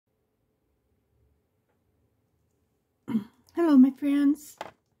Hello my friends,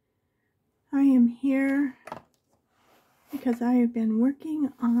 I am here because I have been working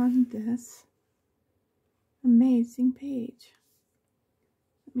on this amazing page.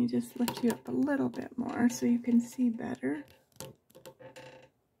 Let me just lift you up a little bit more so you can see better.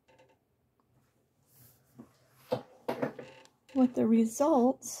 What the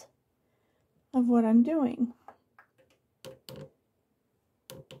results of what I'm doing.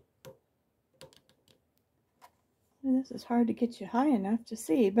 And this is hard to get you high enough to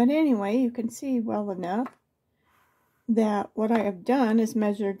see, but anyway, you can see well enough that what I have done is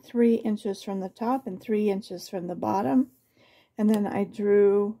measured 3 inches from the top and 3 inches from the bottom, and then I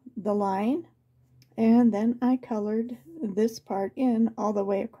drew the line, and then I colored this part in all the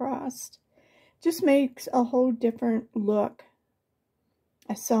way across. Just makes a whole different look.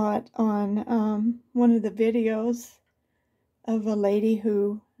 I saw it on one of the videos of a lady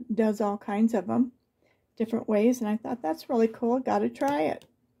who does all kinds of them different ways, and I thought that's really cool. Gotta try it.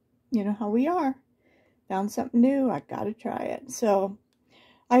 You know how we are. Found something new, I gotta try it. So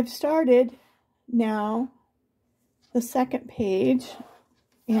I've started now the second page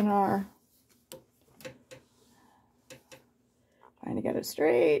in our, trying to get it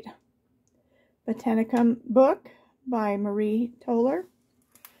straight, Botanical book by Trolle.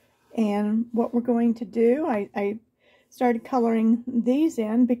 And what we're going to do, I started coloring these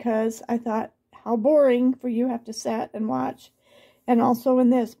in because I thought, how boring for you have to sit and watch. And also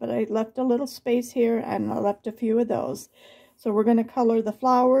in this, but I left a little space here and I left a few of those. So we're going to color the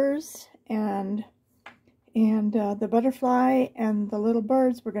flowers and the butterfly and the little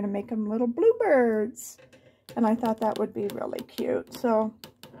birds. We're going to make them little bluebirds. And I thought that would be really cute. So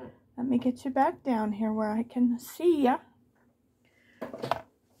let me get you back down here where I can see ya.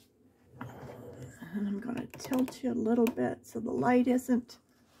 And I'm going to tilt you a little bit so the light isn't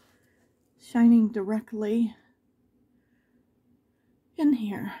shining directly in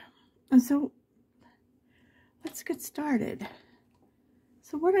here. And so let's get started.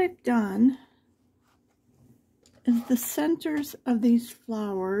 So what I've done is the centers of these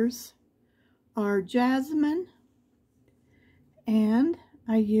flowers are jasmine, and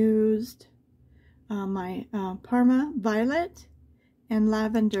I used my Parma violet and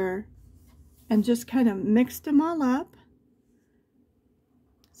lavender and just kind of mixed them all up.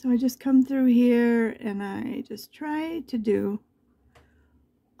 So I just come through here and I just try to do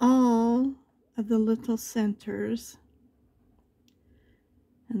all of the little centers.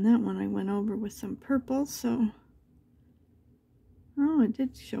 And that one I went over with some purple, so oh, it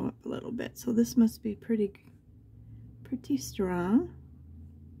did show up a little bit. So this must be pretty strong.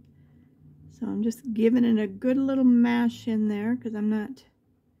 So I'm just giving it a good little mash in there because I'm not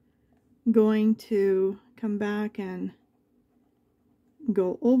going to come back and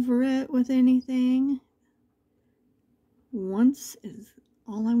go over it with anything. Once is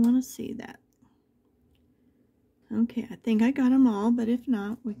all I want to see that. Okay, I think I got them all, but if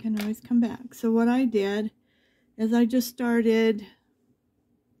not, we can always come back. So what I did is I just started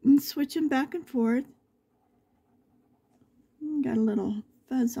switching back and forth. Got a little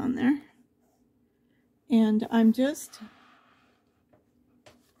fuzz on there. And I'm just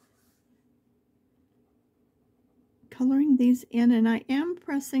coloring these in, and I am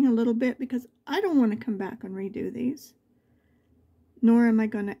pressing a little bit because I don't want to come back and redo these, nor am I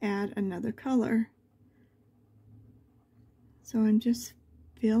going to add another color. So I'm just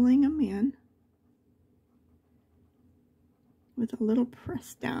filling them in with a little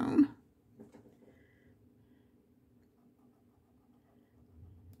press down.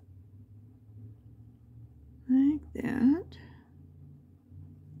 Like that.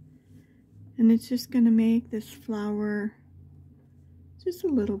 And it's just going to make this flower just a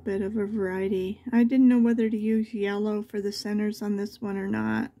little bit of a variety. I didn't know whether to use yellow for the centers on this one or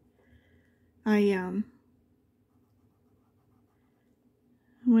not. I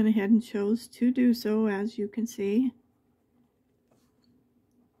went ahead and chose to do so, as you can see.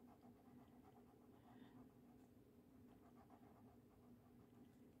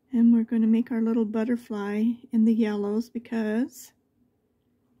 And we're going to make our little butterfly in the yellows because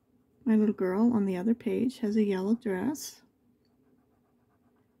my little girl on the other page has a yellow dress.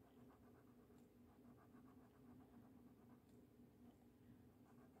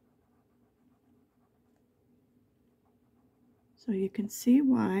 So you can see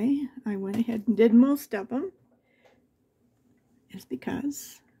why I went ahead and did most of them. Is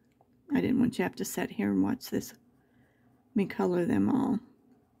because I didn't want you to have to sit here and watch this, me color them all.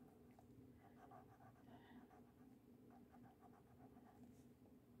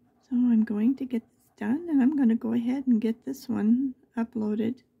 So I'm going to get this done, and I'm going to go ahead and get this one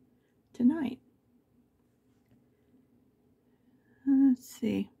uploaded tonight. Let's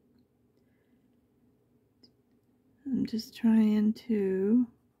see. I'm just trying to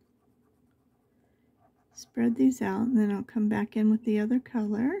spread these out, and then I'll come back in with the other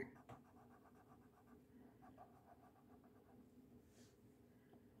color.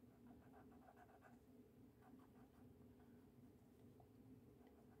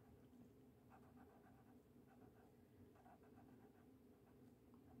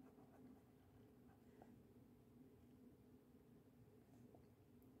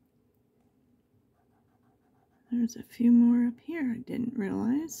 There's a few more up here I didn't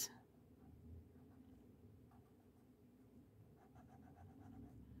realize.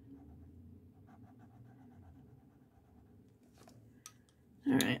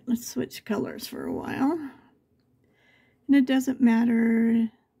 All right, let's switch colors for a while. And it doesn't matter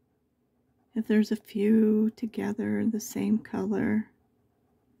if there's a few together the same color,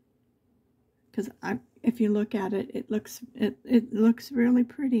 because if you look at it, it looks really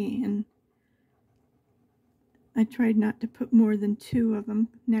pretty, and I tried not to put more than 2 of them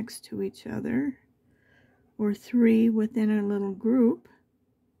next to each other, or 3 within a little group.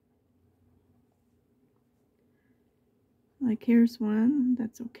 Like here's one,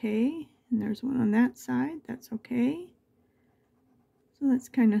 that's okay, and there's one on that side, that's okay. So that's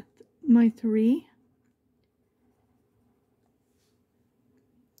kind of my 3.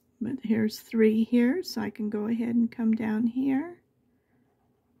 But here's 3 here, so I can go ahead and come down here.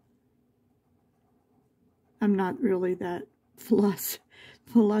 I'm not really that philosophized.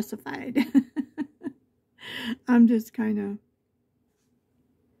 I'm just kind of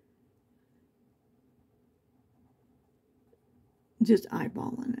just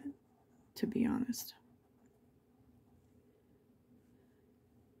eyeballing it, to be honest.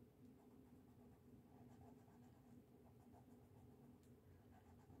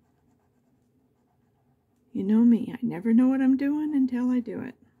 You know me, I never know what I'm doing until I do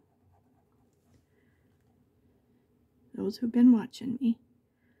it. Those who've been watching me.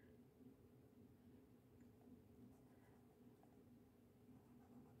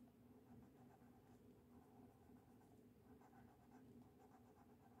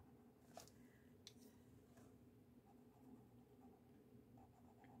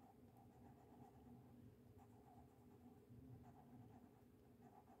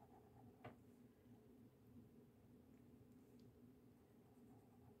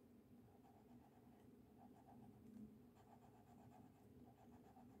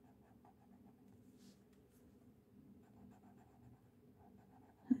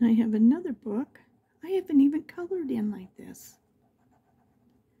 And I have another book I haven't even colored in like this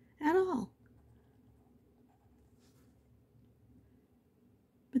at all.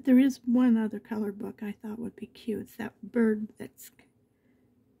 But there is one other color book I thought would be cute. It's that bird that's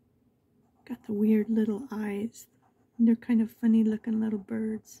got the weird little eyes. They're kind of funny looking little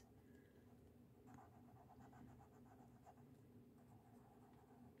birds.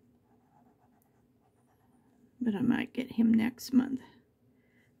 But I might get him next month.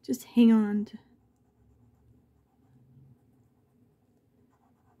 Just hang on to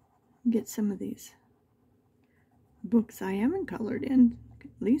get some of these books I haven't colored in, at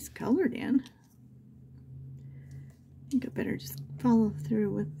least colored in. I think I better just follow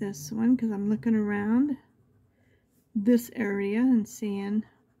through with this one, because I'm looking around this area and seeing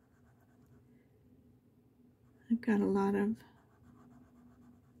I've got a lot of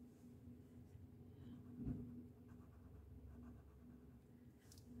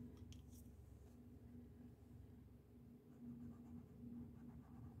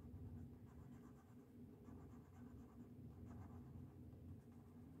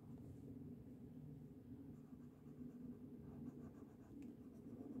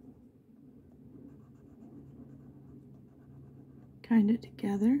kind of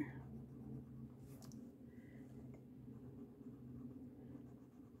together.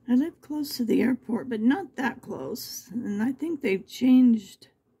 I live close to the airport, but not that close. And I think they've changed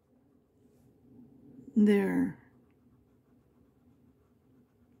their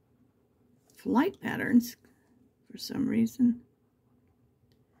flight patterns for some reason.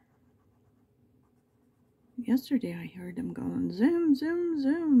 Yesterday I heard them going zoom, zoom,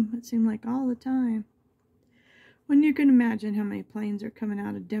 zoom. It seemed like all the time. When you can imagine how many planes are coming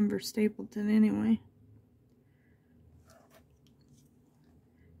out of Denver Stapleton anyway.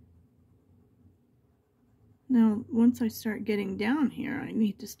 Now, once I start getting down here, I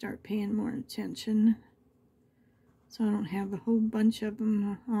need to start paying more attention, so I don't have a whole bunch of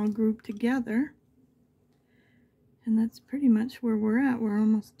them all grouped together. And that's pretty much where we're at. We're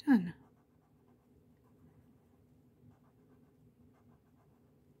almost done.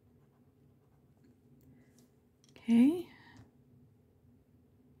 Okay.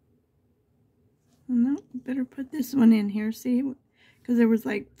 better put this one in here, see? Because there was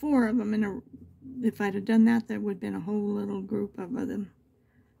like 4 of them in a... If I'd have done that, there would have been a whole little group of them.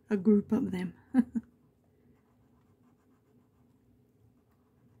 A group of them. I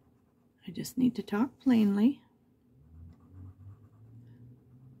just need to talk plainly.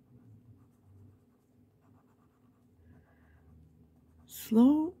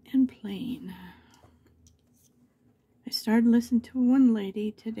 Slow and plain. I started listening to one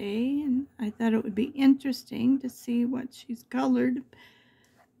lady today, and I thought it would be interesting to see what she's colored.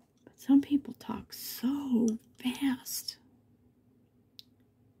 But some people talk so fast.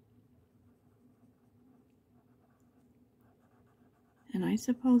 And I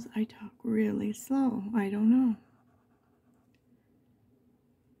suppose I talk really slow. I don't know.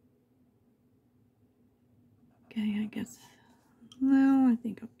 Okay, I guess. Well, I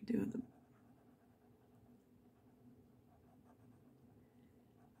think I'll do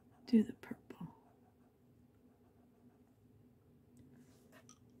the purple.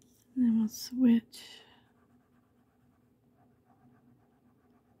 And then we'll switch.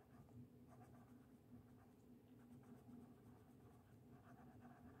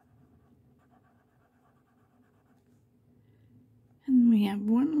 And we have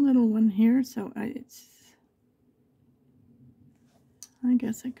one little one here, so I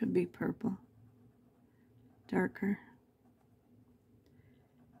guess it could be purple. Darker.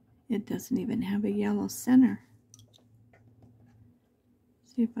 It doesn't even have a yellow center.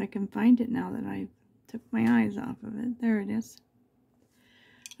 See if I can find it now that I took my eyes off of it. There it is.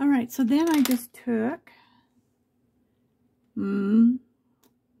 Alright, so then I just took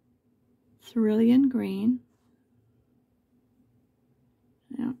cerulean green.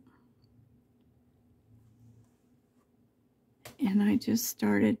 Yep. And I just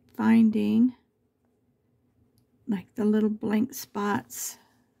started finding like the little blank spots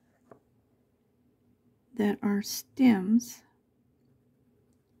that are stems,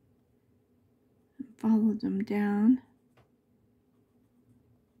 and followed them down.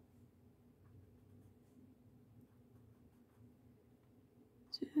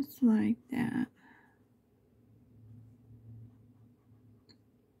 Just like that.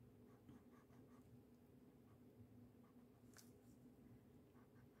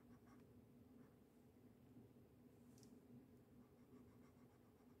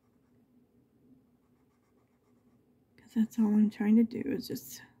 That's all I'm trying to do is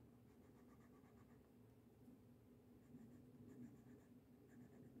just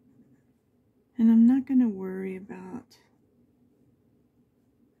and I'm not going to worry about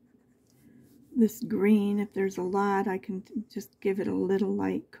this green. If there's a lot, I can just give it a little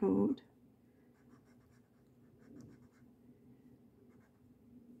light coat.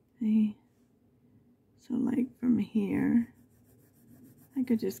 See? So like from here, I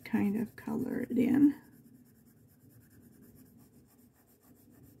could just kind of color it in.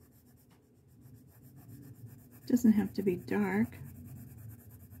 Doesn't have to be dark.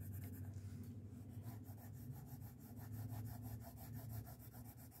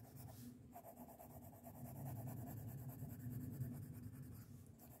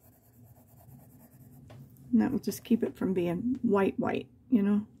 And that will just keep it from being white, you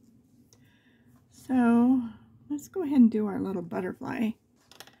know. So let's go ahead and do our little butterfly.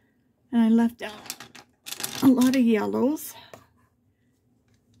 And I left out a lot of yellows.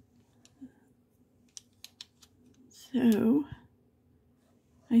 So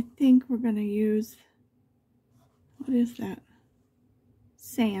I think we're going to use, what is that?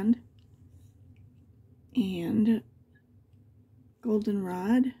 Sand and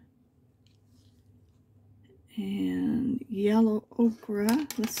goldenrod and yellow ochre.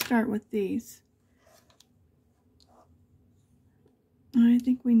 Let's start with these. I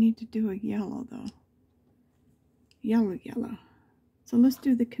think we need to do a yellow though. Yellow. So let's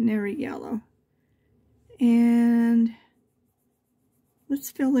do the canary yellow. And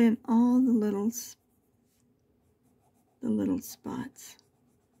let's fill in all the little spots.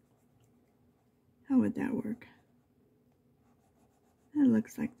 How would that work? That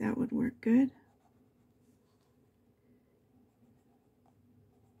looks like that would work good.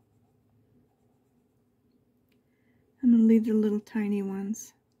 I'm going to leave the little tiny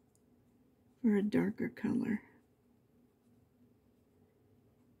ones for a darker color.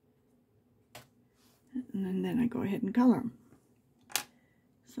 And then I go ahead and color them.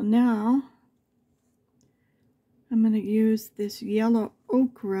 So now I'm going to use this yellow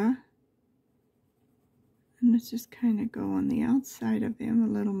ochre, and let's just kind of go on the outside of him a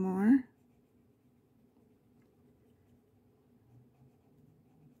little more.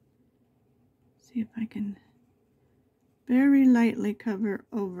 See if I can very lightly cover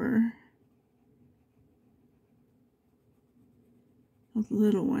over those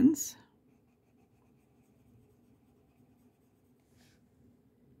little ones.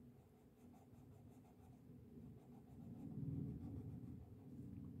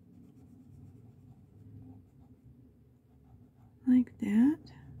 Like that.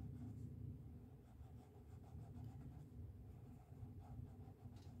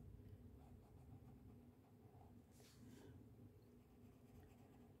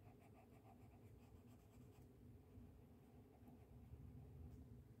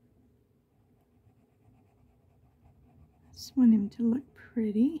 Just want him to look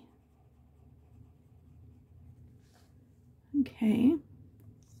pretty. Okay.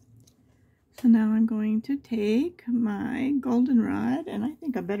 So now I'm going to take my goldenrod, and I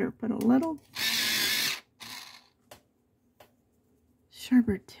think I better put a little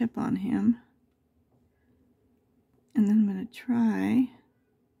sharper tip on him. And then I'm going to try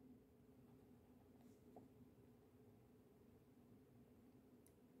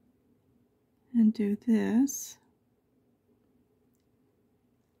and do this.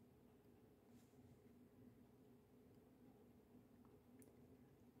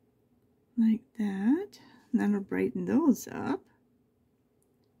 Like that. And that'll brighten those up.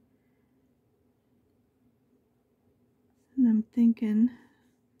 And I'm thinking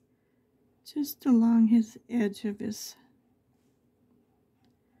just along his edge of his,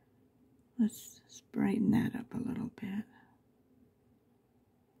 let's just brighten that up a little bit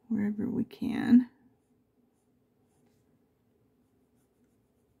wherever we can.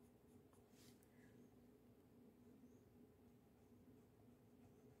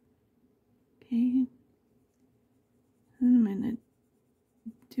 Okay, and I'm going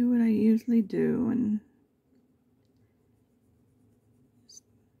to do what I usually do and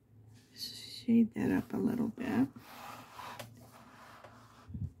shade that up a little bit.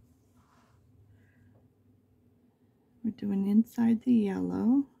 We're doing inside the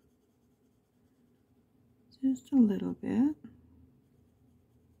yellow, just a little bit.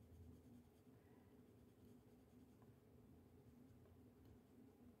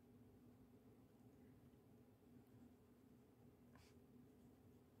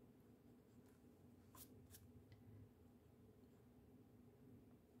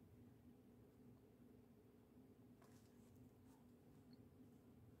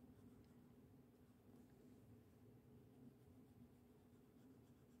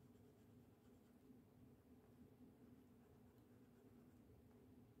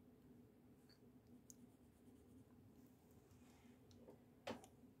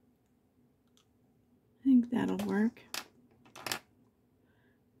 I think that'll work.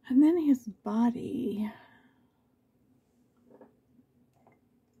 And then his body.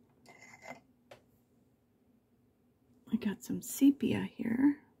 I got some sepia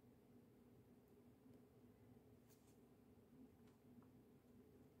here.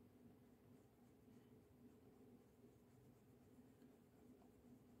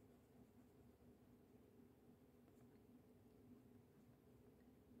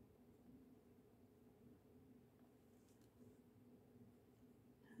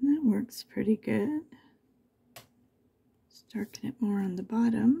 And that works pretty good. Just darken it more on the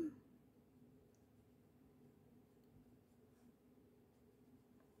bottom.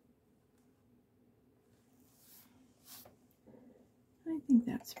 I think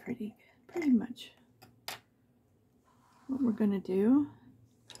that's pretty much what we're going to do.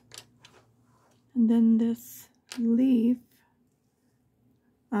 And then this leaf,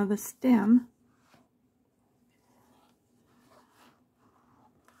 the stem,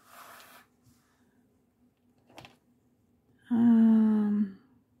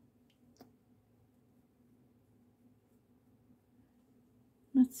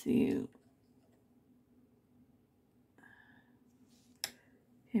 let's see.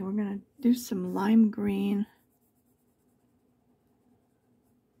 Okay, we're going to do some lime green.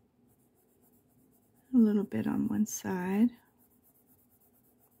 A little bit on one side.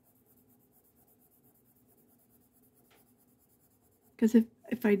 Because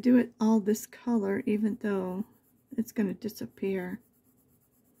if I do it all this color, even though it's going to disappear.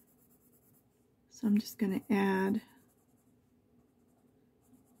 So I'm just going to add.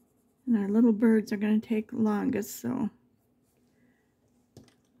 And our little birds are going to take longest, so.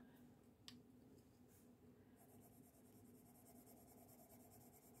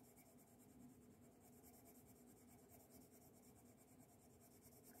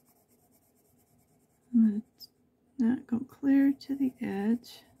 I'm going to not go clear to the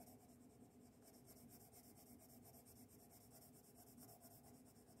edge.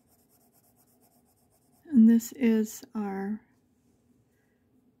 And this is our,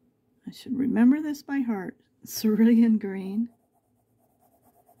 I should remember this by heart, cerulean green.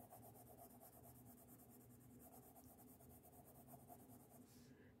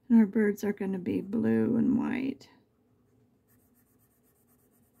 And our birds are going to be blue and white.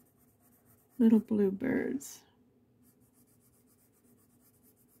 Little blue birds.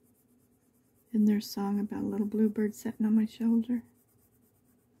 In their song about a little blue bird sitting on my shoulder.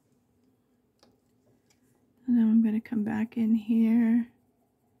 And now I'm going to come back in here.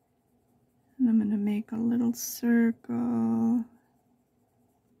 And I'm going to make a little circle.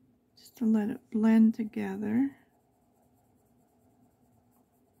 Just to let it blend together.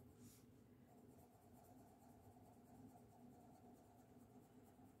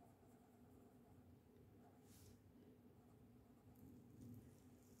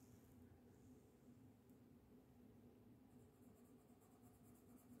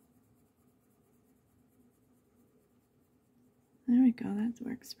 There we go, that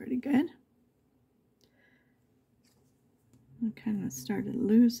works pretty good. I kind of started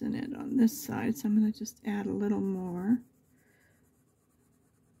losing it on this side, so I'm going to just add a little more.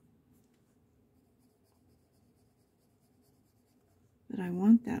 But I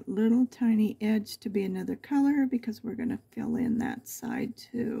want that little tiny edge to be another color because we're going to fill in that side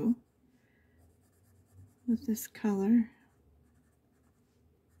too with this color.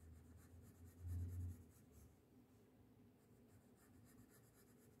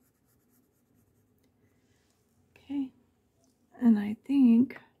 Okay, and I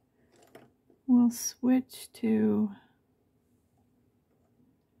think we'll switch to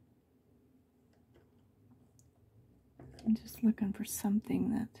I'm just looking for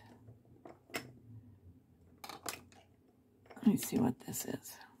something that, let me see what this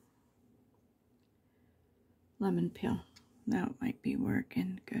is. Lemon peel. That might be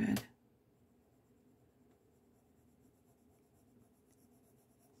working good.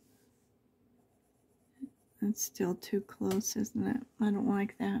 It's still too close, isn't it? I don't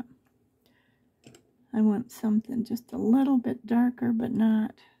like that. I want something just a little bit darker, but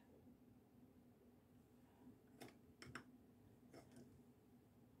not.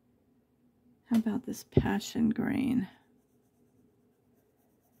 How about this passion green?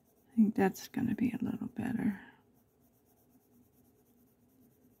 I think that's going to be a little better.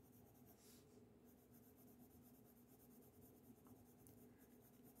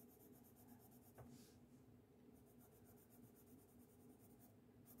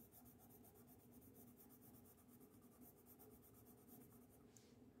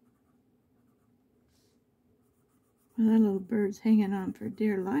 Well, that little bird's hanging on for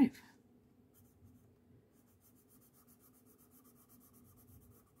dear life.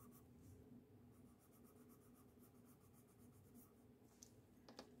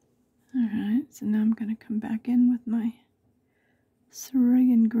 Alright, so now I'm going to come back in with my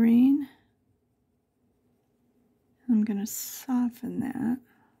cerulean green. I'm going to soften that.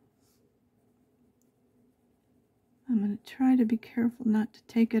 I'm going to try to be careful not to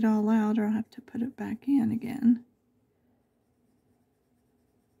take it all out or I'll have to put it back in again.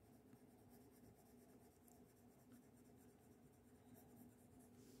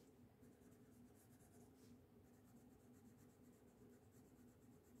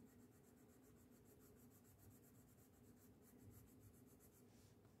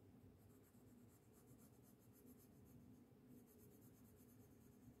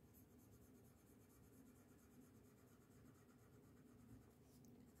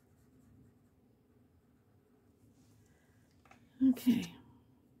 Okay,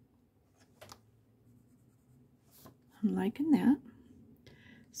 I'm liking that.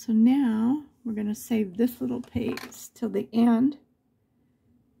 So now we're going to save this little page till the end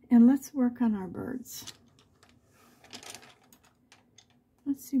and let's work on our birds.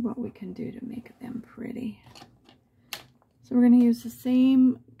 Let's see what we can do to make them pretty. So we're going to use the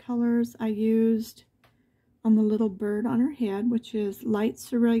same colors I used on the little bird on her head, which is light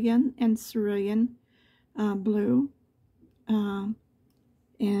cerulean and cerulean blue.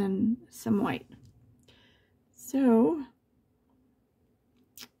 And some white. So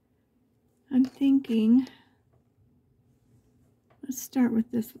I'm thinking, let's start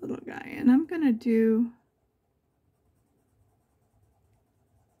with this little guy, and I'm going to do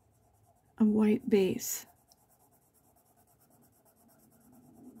a white base.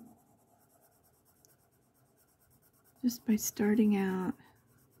 Just by starting out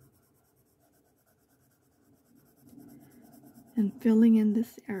and filling in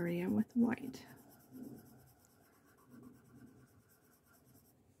this area with white.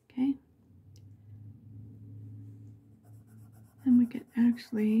 Okay. And we could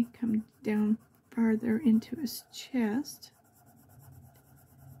actually come down farther into his chest.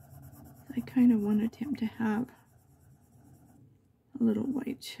 I kind of wanted him to have a little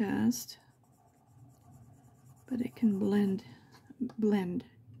white chest, but it can blend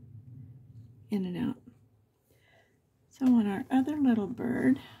in and out. So on our other little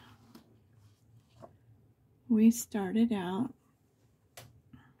bird, we started out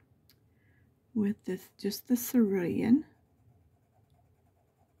with this, just the cerulean.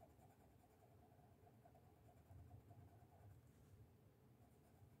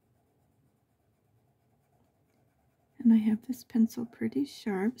 And I have this pencil pretty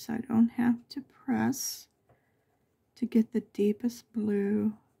sharp, so I don't have to press to get the deepest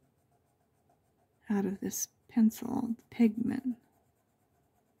blue out of this pencil, the pigment.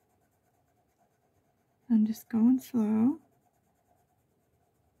 I'm just going slow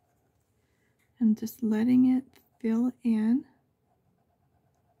and just letting it fill in.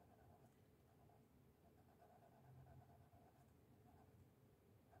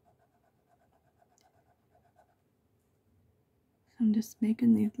 I'm just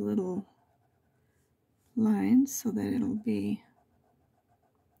making these little lines so that it'll be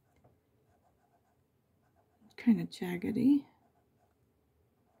kind of jaggedy.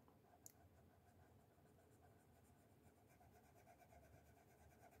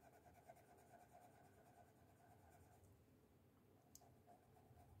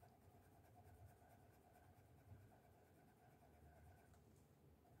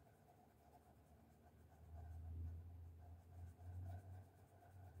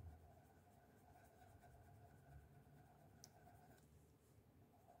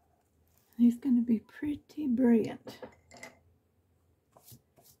 He's going to be pretty brilliant.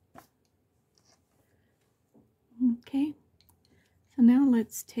 Okay, so now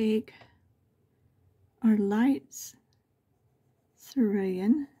let's take our light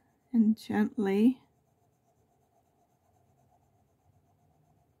cerulean and gently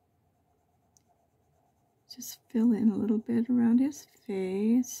just fill in a little bit around his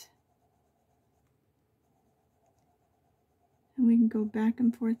face. And we can go back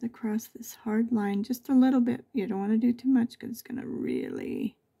and forth across this hard line just a little bit. You don't want to do too much because it's going to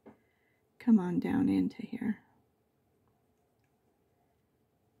really come on down into here.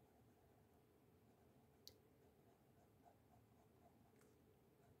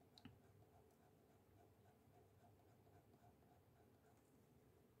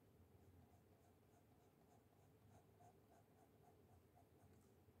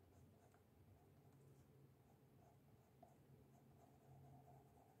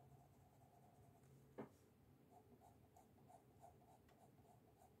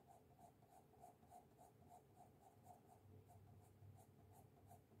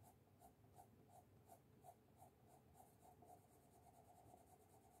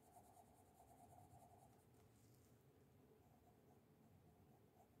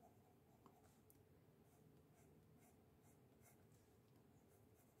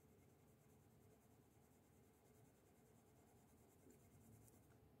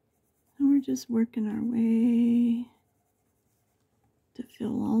 And we're just working our way to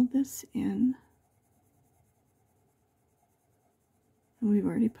fill all this in. And we've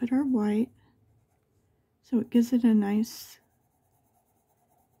already put our white, so it gives it a nice,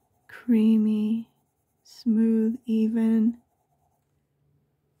 creamy, smooth, even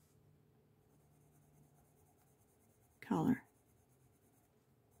color.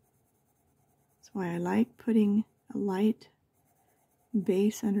 That's why I like putting a light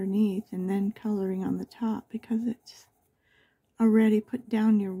base underneath and then coloring on the top, because it's already put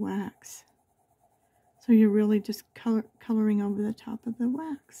down your wax. So you're really just coloring over the top of the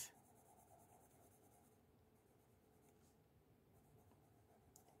wax.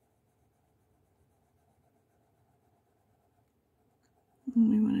 And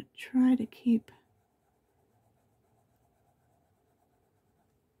we want to try to keep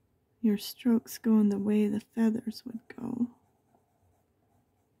your strokes going the way the feathers would go.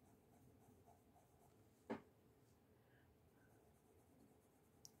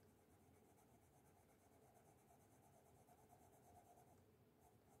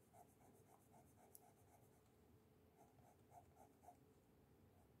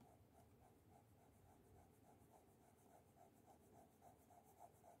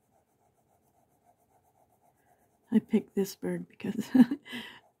 I picked this bird because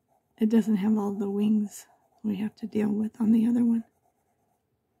it doesn't have all the wings we have to deal with on the other one.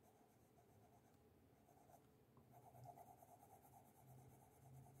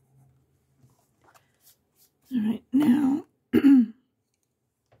 All right, now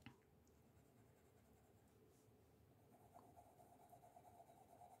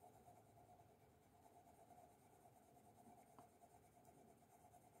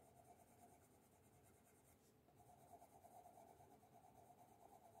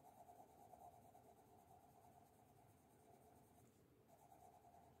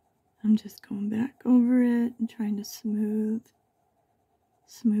I'm just going back over it and trying to smooth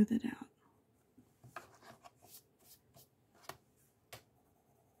it out.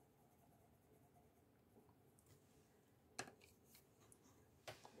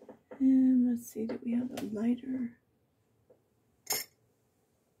 And let's see, do we have a lighter?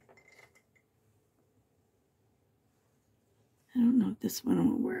 I don't know if this one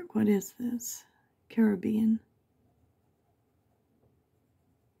will work. What is this? Caribbean.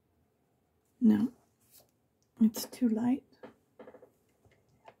 No, it's too light.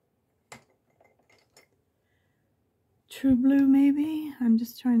 True blue, maybe? I'm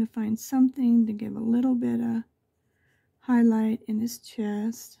just trying to find something to give a little bit of highlight in his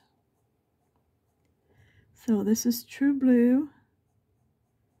chest. So this is true blue.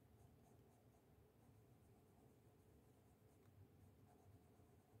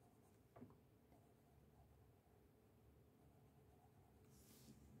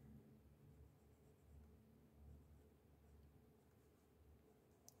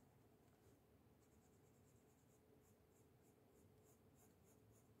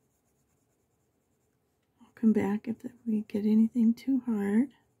 I'll come back if we get anything too hard.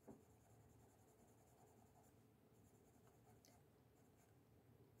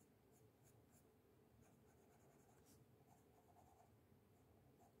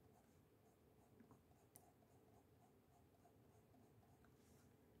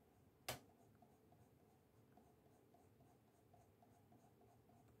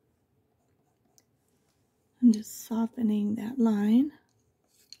 I'm just softening that line.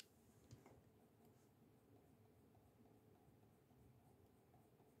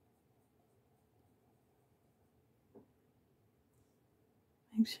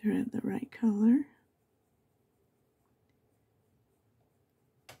 Make sure I have the right color.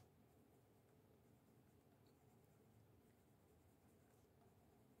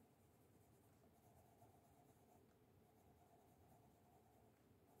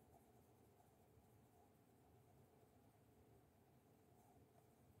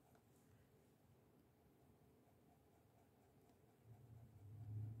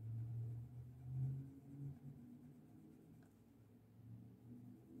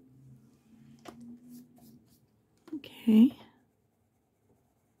 Okay.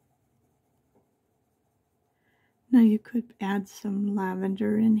 Now you could add some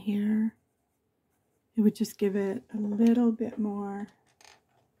lavender in here. It would just give it a little bit more,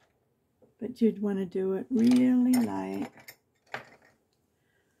 but you'd want to do it really light.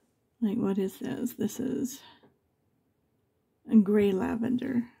 Like, what is this? This is a gray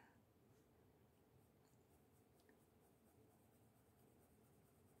lavender.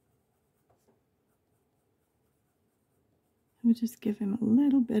 It would just give him a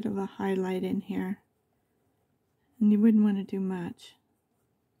little bit of a highlight in here. And you wouldn't want to do much.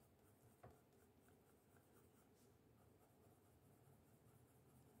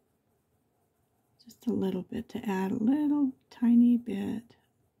 Just a little bit to add a little tiny bit.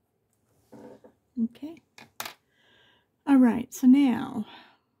 Okay. All right, so now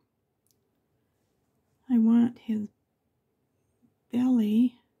I want his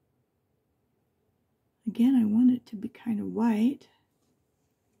belly. Again, I want it to be kind of white,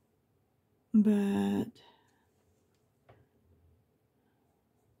 but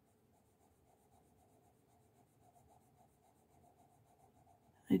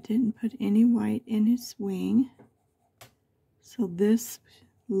I didn't put any white in his wing. So this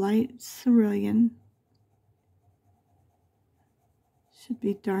light cerulean should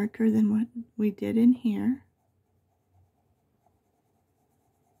be darker than what we did in here.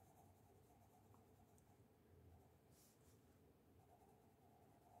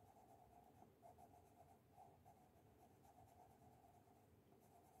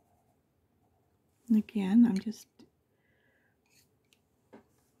 And again, I'm just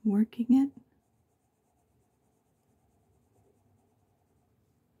working it.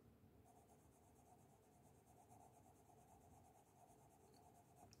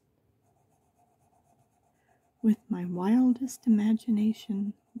 With my wildest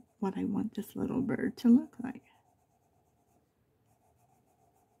imagination, what I want this little bird to look like.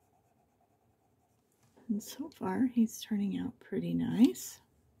 And so far, he's turning out pretty nice.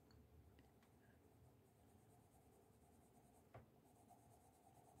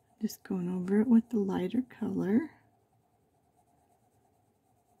 Just going over it with the lighter color.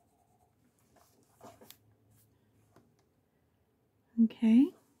 Okay.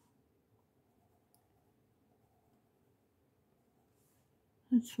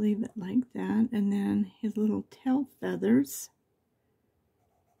 Let's leave it like that. And then his little tail feathers.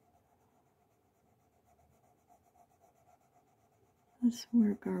 Let's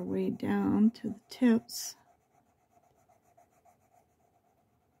work our way down to the tips.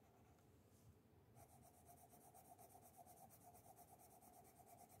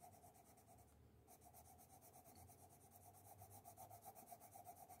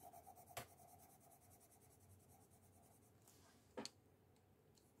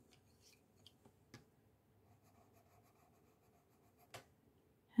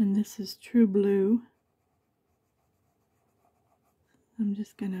 And this is True Blue. I'm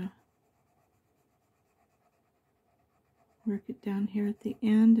just gonna work it down here at the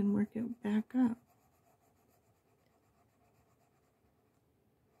end and work it back up.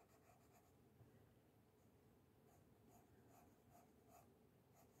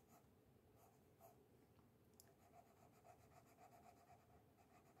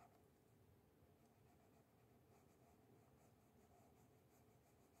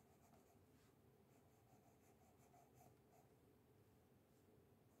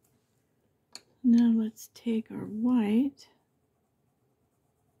 Now let's take our white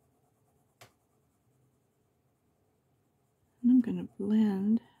and I'm going to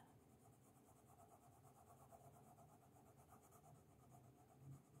blend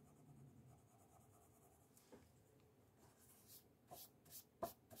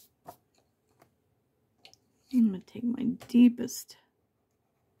I'm going to take my deepest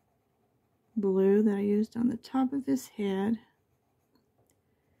blue that I used on the top of his head,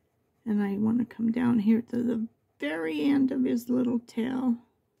 and I want to come down here to the very end of his little tail,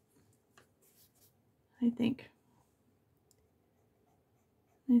 I think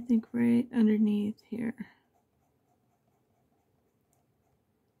right underneath here.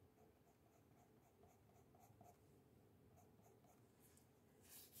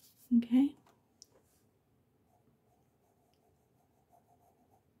 Okay.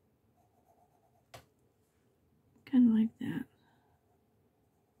 Kind of like that.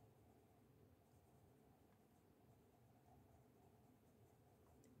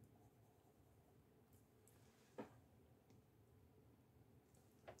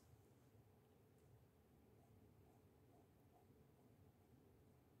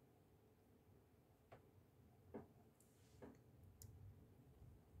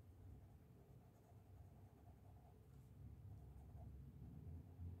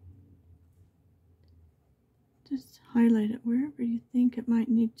 Just highlight it wherever you think it might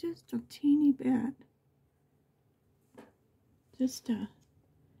need just a teeny bit. Just to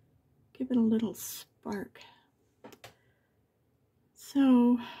give it a little spark.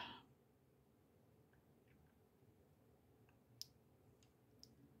 So,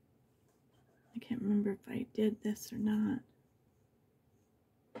 I can't remember if I did this or not.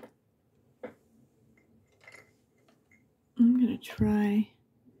 I'm going to try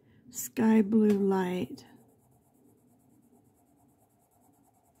sky blue light.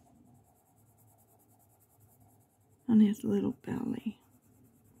 On his little belly.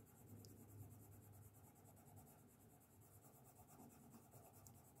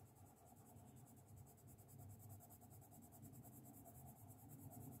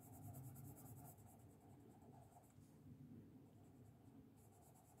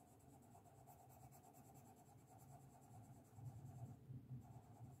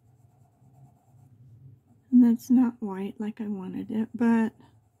 And that's not white like I wanted it, but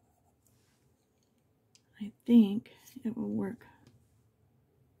I think it will work.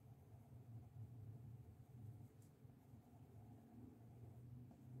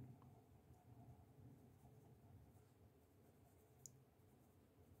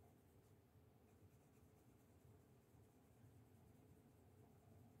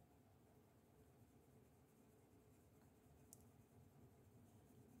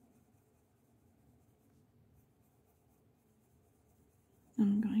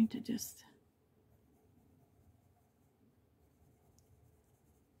 I'm going to just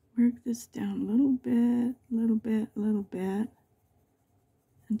work this down a little bit,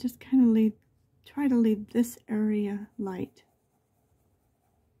 and just kind of try to leave this area light.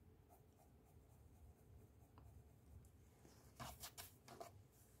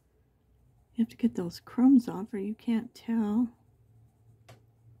 You have to get those crumbs off or you can't tell.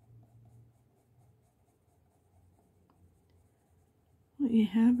 What you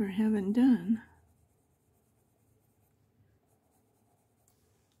have or haven't done.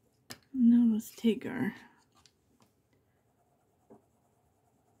 Now let's take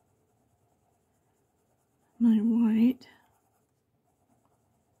my white.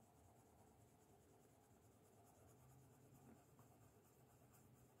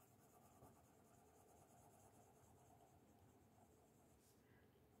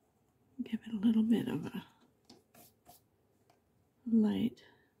 Give it a little bit of a light.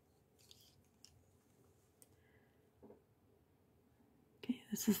 Okay,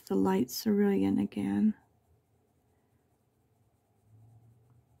 this is the light cerulean again.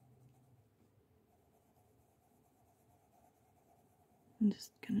 I'm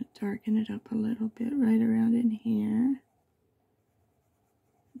just going to darken it up a little bit right around in here.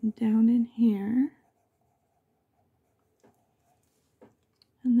 And down in here.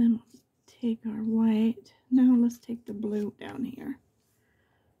 And then we'll take our white. Now let's take the blue down here.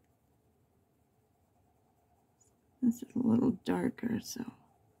 This is a little darker, so.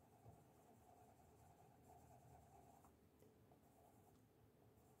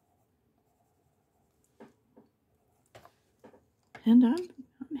 And I'm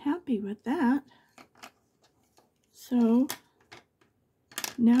happy with that. So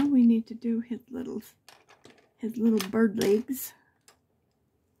now we need to do his little bird legs.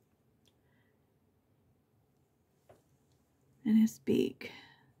 And his beak.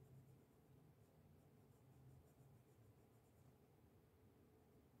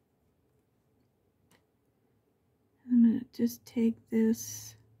 I'm going to just take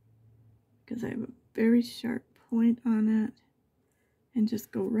this, because I have a very sharp point on it, and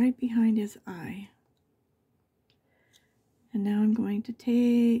just go right behind his eye. And now I'm going to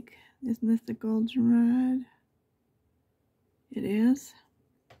take, isn't this the goldenrod? It is.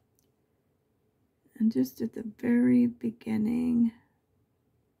 And just at the very beginning,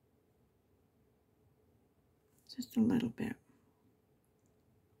 just a little bit.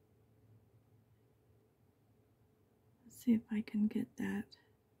 Let's see if I can get that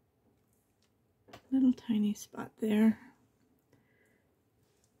little tiny spot there.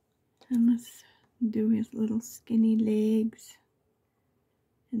 And let's do his little skinny legs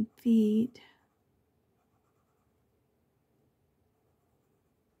and feet.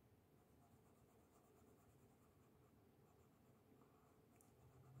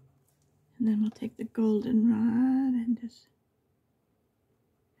 And then we'll take the goldenrod and just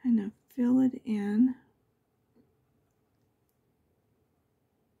kind of fill it in.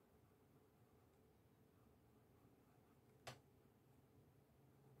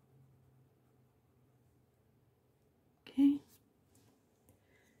 Okay.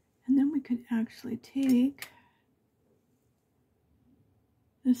 And then we could actually take,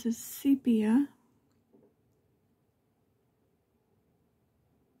 this is sepia.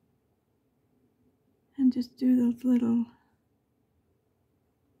 And just do those little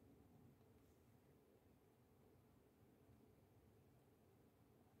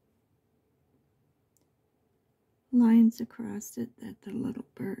lines across it that the little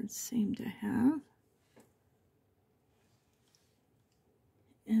birds seem to have.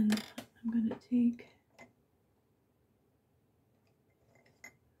 And I'm going to take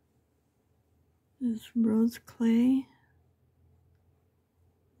this rose clay.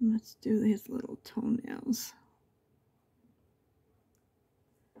 Let's do his little toenails.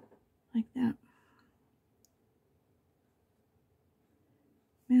 Like that.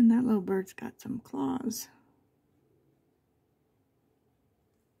 Man, that little bird's got some claws.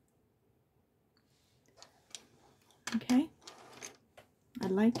 Okay. I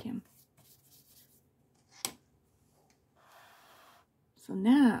like him. So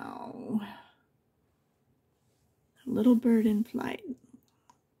now, a little bird in flight.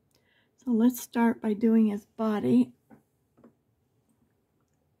 So let's start by doing his body.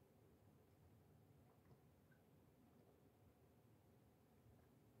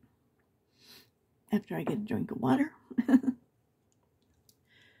 After I get a drink of water. All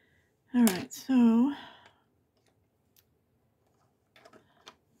right, so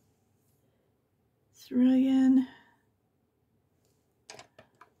cerulean,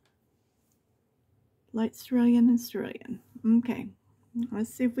 light cerulean and cerulean. Okay.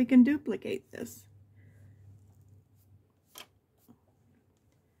 Let's see if we can duplicate this. I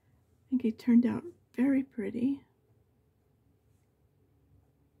think it turned out very pretty.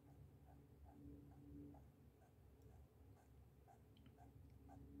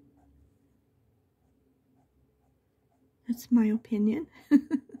 That's my opinion.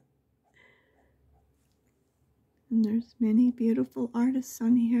 And there's many beautiful artists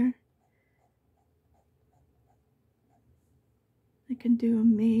on here. They can do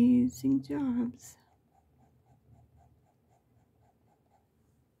amazing jobs.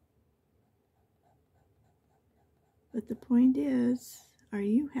 But the point is, are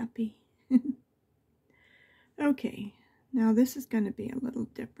you happy? Okay, now this is going to be a little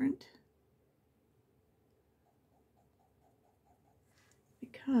different.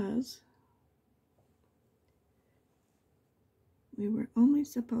 Because we were only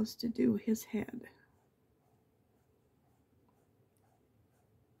supposed to do his head.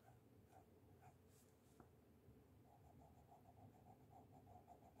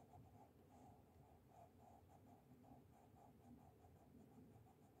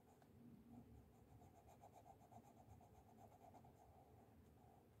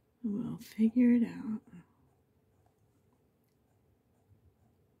 We'll figure it out.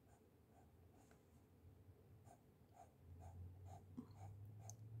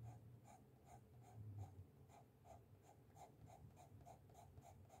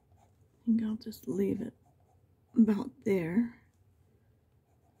 I think I'll just leave it about there.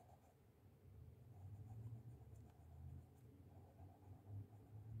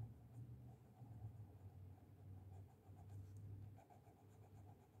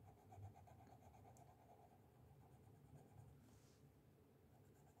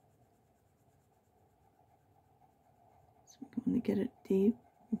 So we're going to get it deep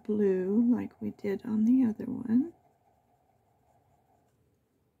blue like we did on the other one.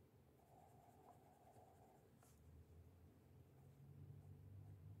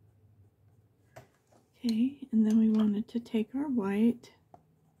 Okay, and then we wanted to take our white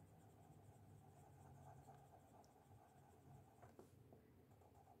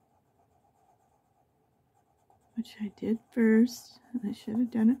which I did first. I should have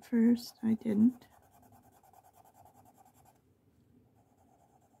done it first. I didn't.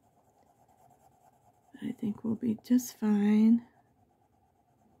 I think we'll be just fine.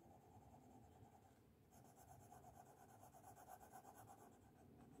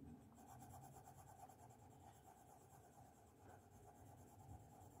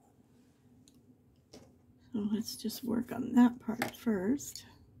 So let's just work on that part first.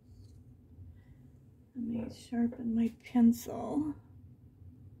 Let me sharpen my pencil.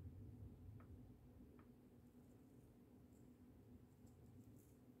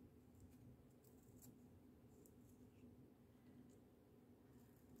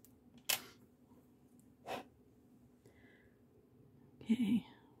 Okay.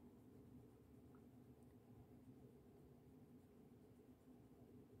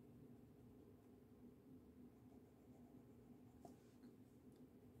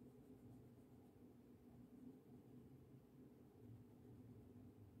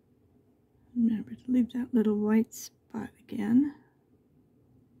 Remember to leave that little white spot again.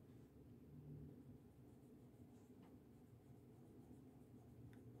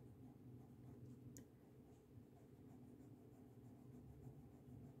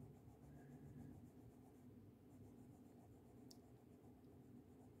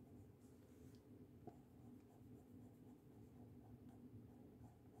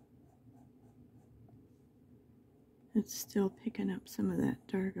 It's still picking up some of that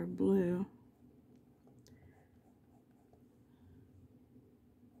darker blue.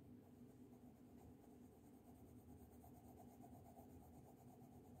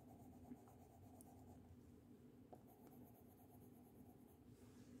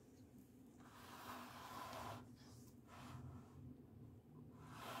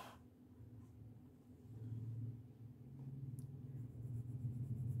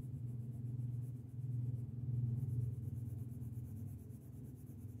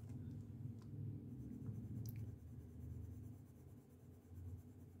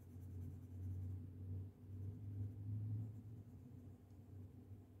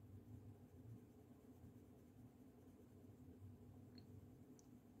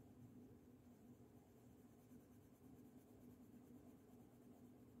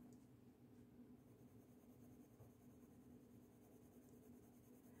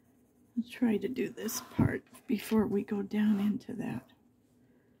 I'll try to do this part before we go down into that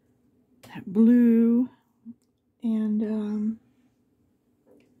blue. And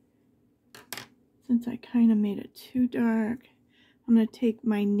since I kind of made it too dark, I'm going to take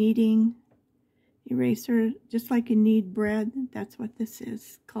my kneading eraser, just like you knead bread. That's what this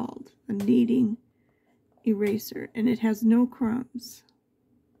is called, a kneading eraser, and it has no crumbs.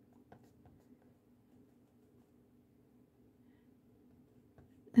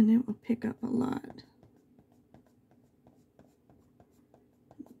 And it will pick up a lot.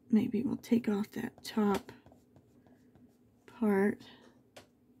 Maybe we'll take off that top part.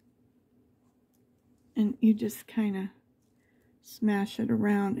 And you just kind of smash it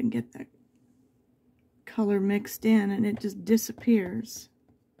around and get that color mixed in, and it just disappears.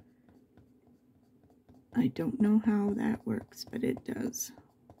 I don't know how that works, but it does.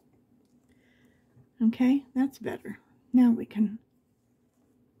 Okay, that's better. Now we can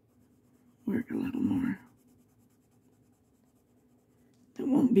work a little more. It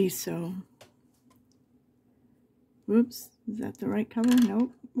won't be so. Whoops, is that the right color?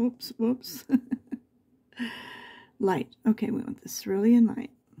 Nope. Whoops, whoops. Light. Okay, we want the cerulean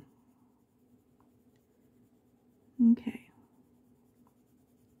light. Okay.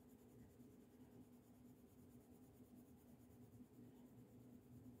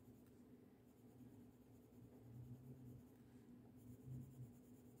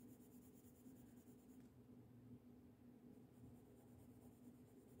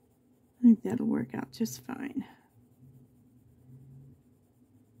 think that'll work out just fine.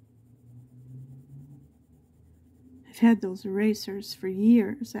 I've had those erasers for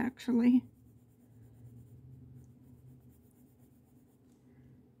years, actually.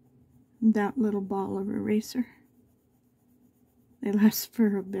 That little ball of eraser. They last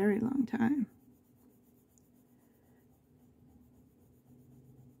for a very long time.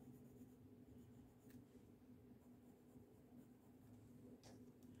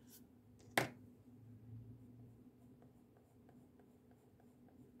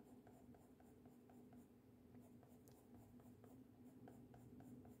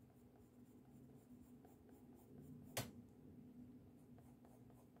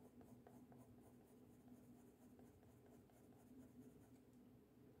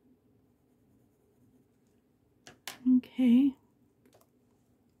 Okay.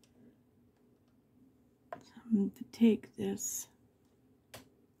 So I'm going to take this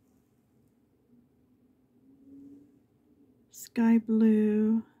sky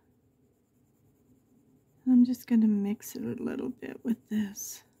blue. I'm just going to mix it a little bit with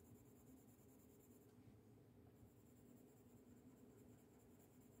this.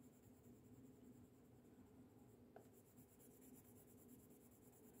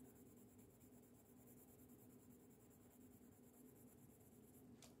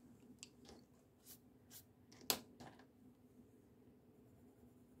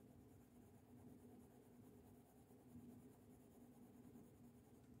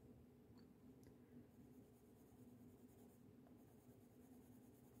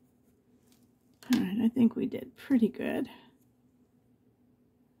 Alright, I think we did pretty good.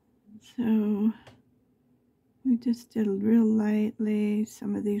 So we just did real lightly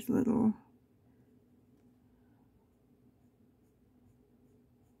some of these little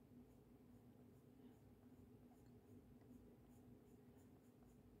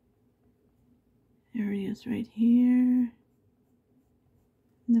areas right here.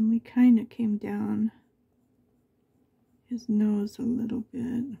 And then we kind of came down his nose a little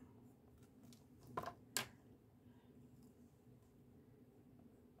bit.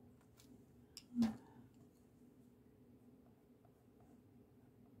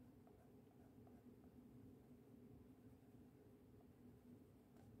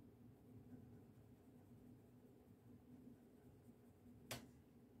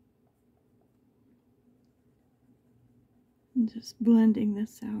 And just blending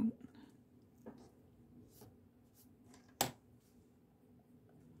this out.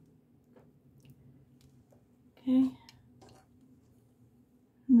 Okay.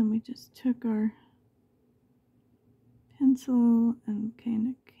 And then we just took our pencil and kind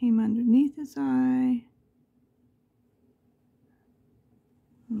of came underneath his eye.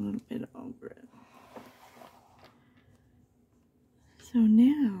 A little bit over it. So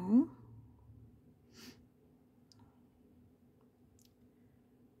now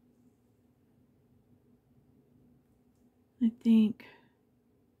I think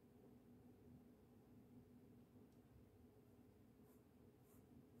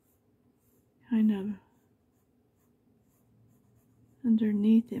kind of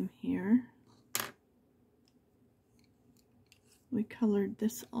underneath him here, we colored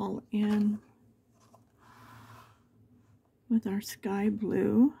this all in with our sky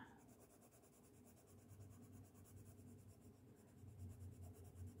blue.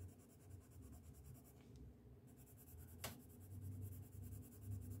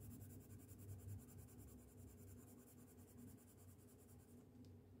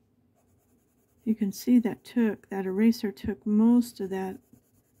 You can see that eraser took most of that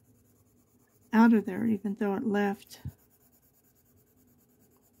out of there, even though it left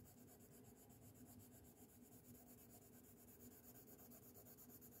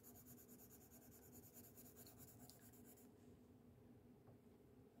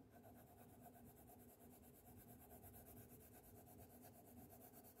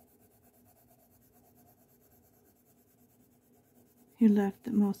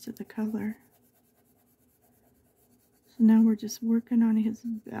most of the color. So now we're just working on his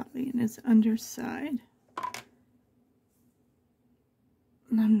belly and his underside.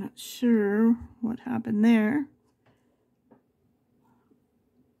 And I'm not sure what happened there,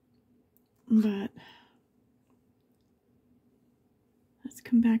 but let's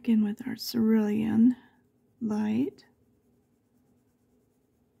come back in with our cerulean light.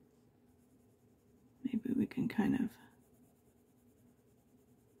 Maybe we can kind of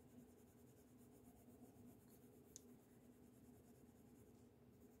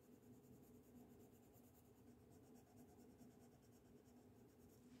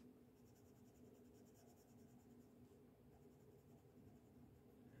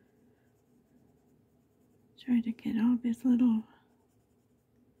Try to get all these little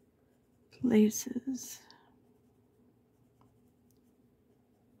places.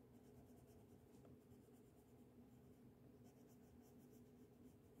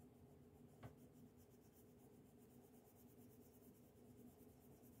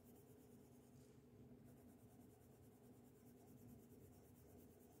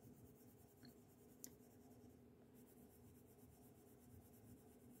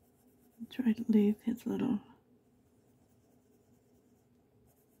 Try to leave his little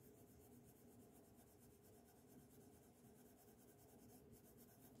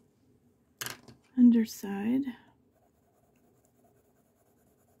underside.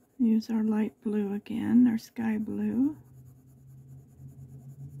 Use our light blue again, our sky blue.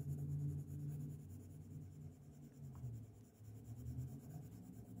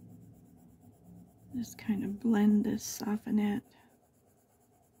 Just kind of blend this, soften it.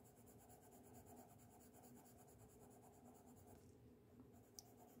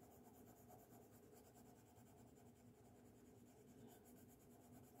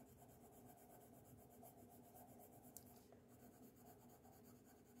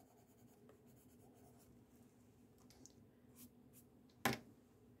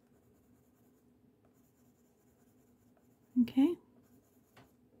 Okay.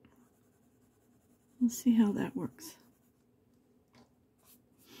 Let's see how that works.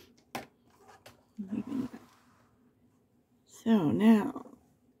 So now,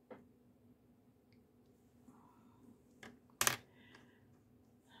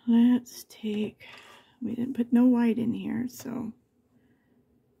 let's take, we didn't put no white in here, so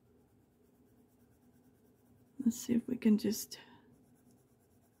let's see if we can just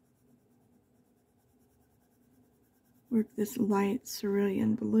work this light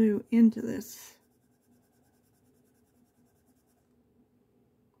cerulean blue into this.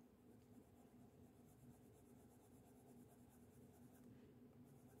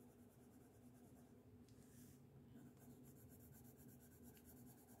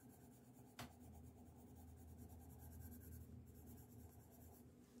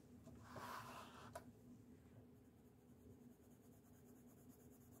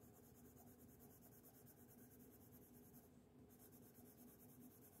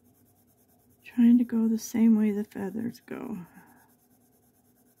 Trying to go the same way the feathers go.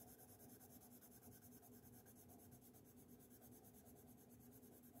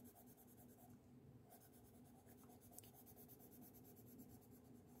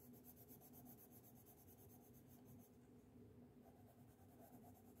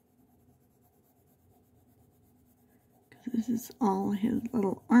 This is all his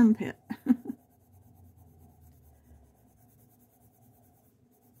little armpit.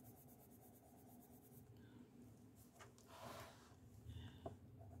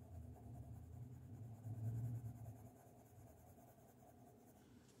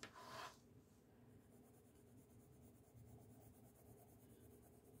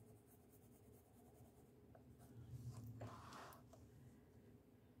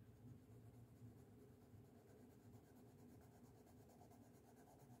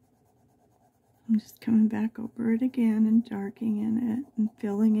 I'm just coming back over it again and darkening in it and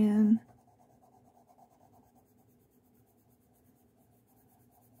filling in.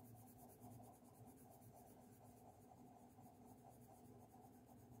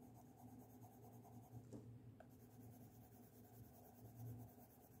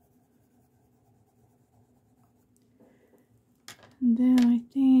 And then I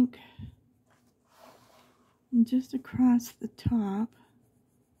think just across the top,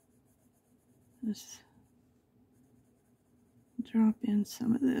 just drop in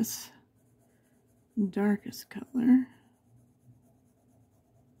some of this darkest color.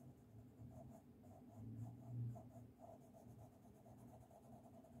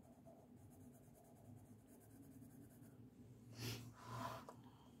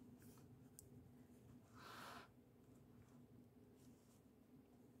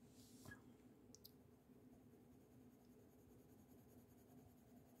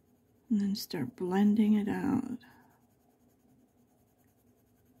 And then start blending it out.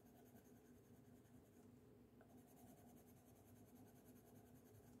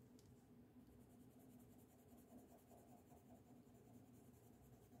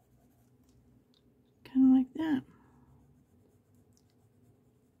 Kind of like that.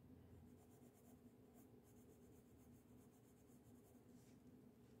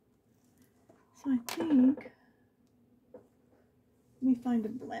 So I think, let me find a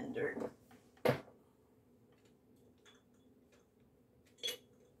blender.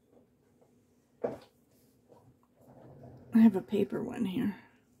 I have a paper one here.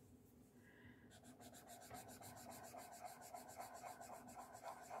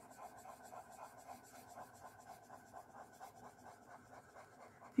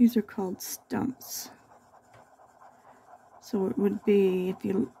 These are called stumps. So it would be, if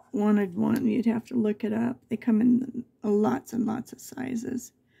you wanted one, you'd have to look it up. They come in lots and lots of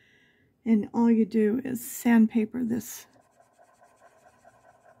sizes. And all you do is sandpaper this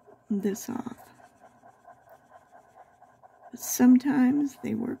off. Sometimes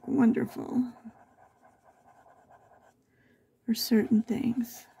they work wonderful for certain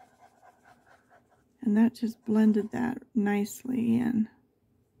things. And that just blended that nicely in.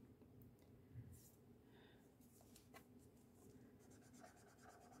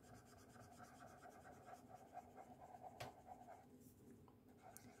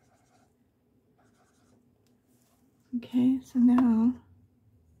 Okay, so now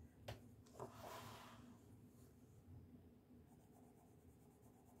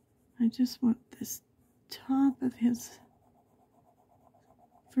I just want this top of his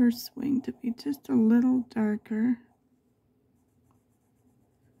first wing to be just a little darker.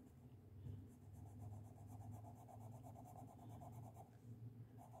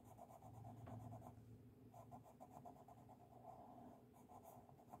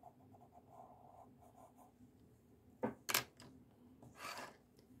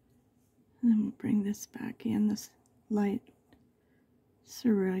 And then we'll bring this back in, this light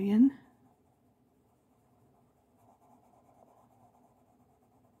cerulean.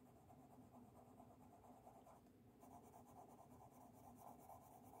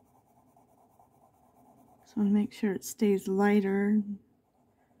 So make sure it stays lighter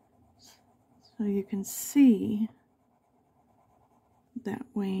so you can see that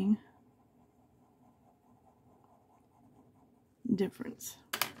wing difference.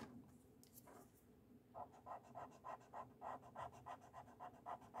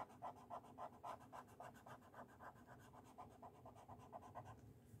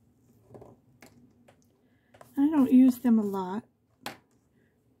 I don't use them a lot,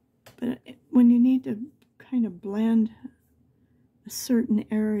 but when you need to kind of blend a certain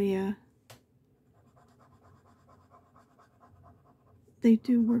area, they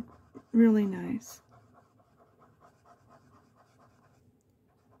do work really nice.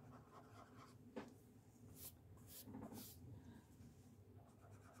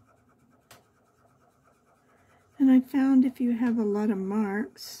 And I found if you have a lot of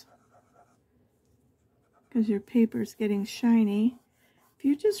marks, because your paper is getting shiny, if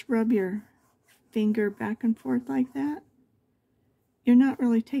you just rub your finger back and forth like that, you're not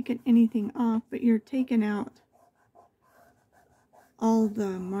really taking anything off, but you're taking out all the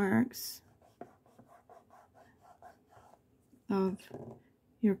marks of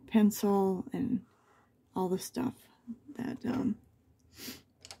your pencil and all the stuff that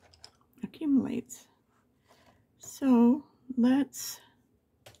accumulates. So let's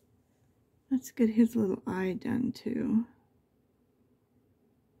get his little eye done too.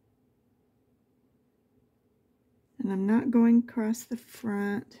 And I'm not going across the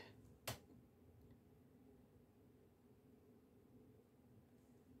front.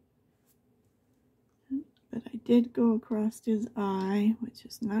 But I did go across his eye, which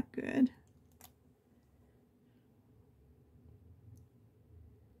is not good.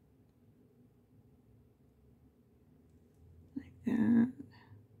 Like that.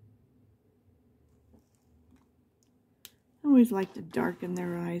 I always like to darken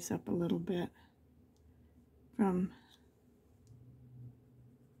their eyes up a little bit from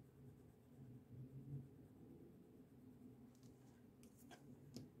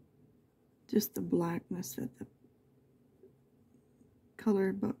just the blackness that the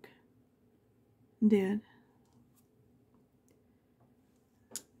color book did.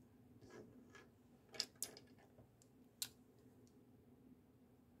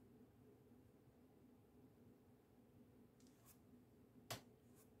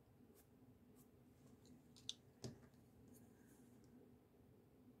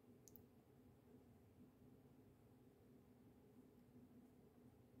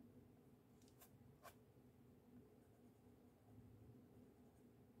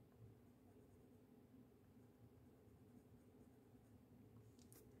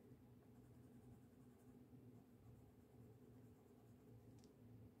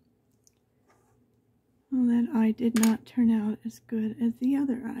 Well, that eye did not turn out as good as the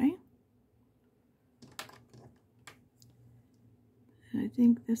other eye. And I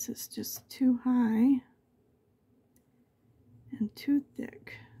think this is just too high and too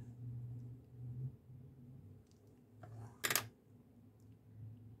thick.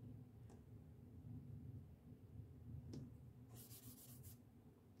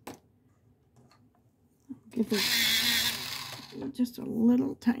 Give it just a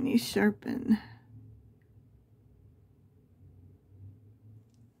little tiny sharpen.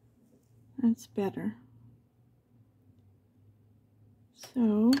 That's better.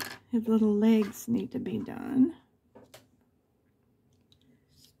 So his little legs need to be done.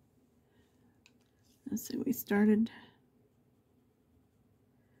 Let's see, we started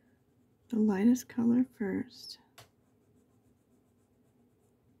the lightest color first.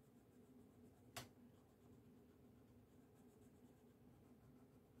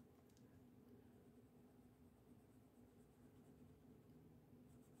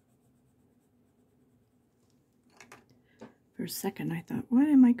 For a second I thought, what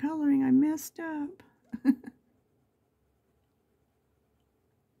am I coloring? I messed up.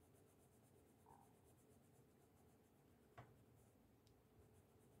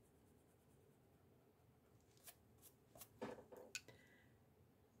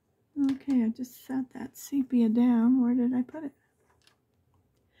 Okay, I just set that sepia down. Where did I put it?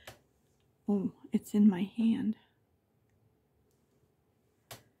 Oh, it's in my hand.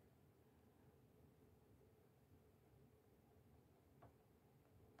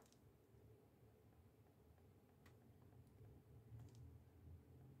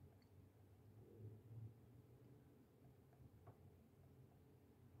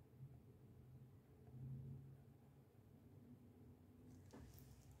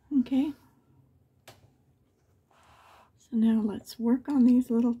 Okay. So now let's work on these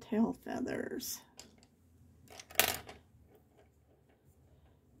little tail feathers.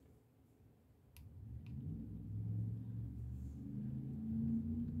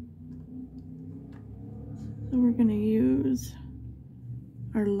 So we're going to use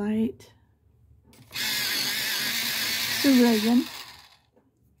our light cerulean.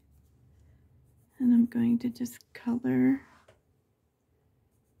 And I'm going to just color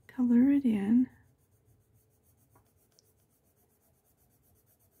it in.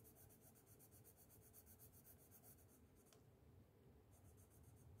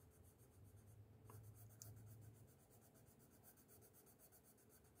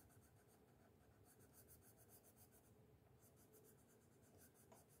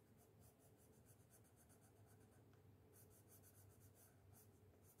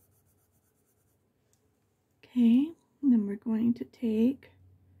 Okay, and then we're going to take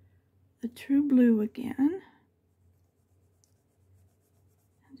the true blue again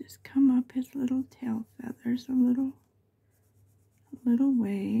and just come up his little tail feathers a little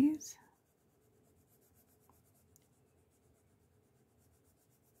ways.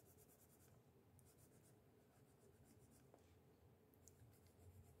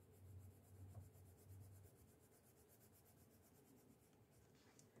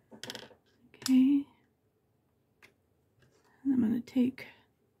 Okay, and I'm going to take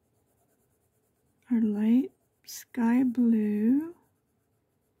our light sky blue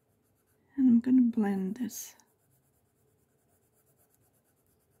and I'm going to blend this.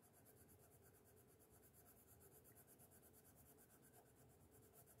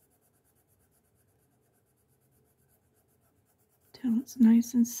 Till it's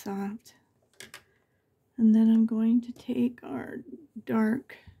nice and soft. And then I'm going to take our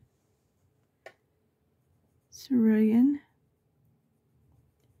dark cerulean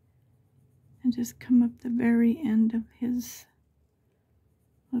and just come up the very end of his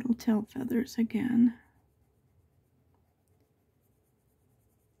little tail feathers again.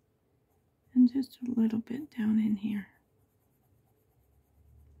 And just a little bit down in here.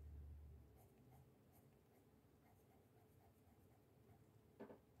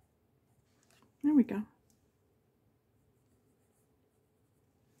 There we go.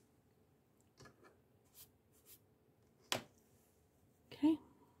 Okay.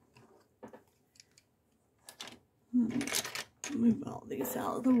 Let me move all these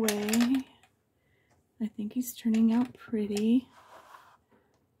out of the way. I think he's turning out pretty.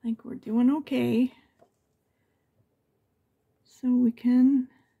 I think we're doing okay. So we can,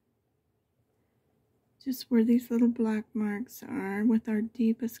 just where these little black marks are, with our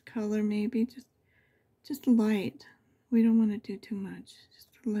deepest color, maybe just light. We don't want to do too much, just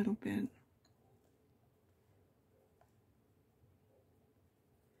a little bit.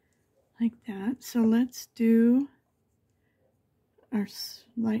 Like that. So let's do our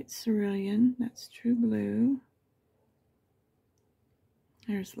light cerulean. That's true blue.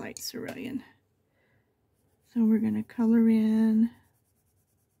 There's light cerulean. So we're going to color in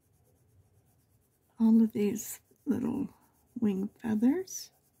all of these little wing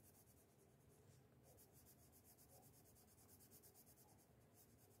feathers.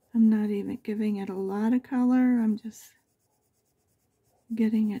 I'm not even giving it a lot of color. I'm just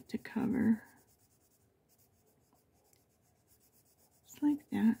getting it to cover. Just like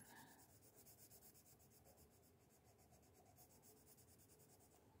that.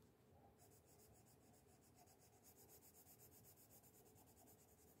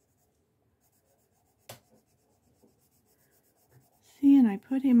 I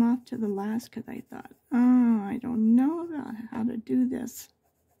put him off to the last because I thought, oh, I don't know about how to do this.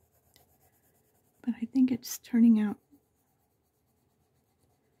 But I think it's turning out.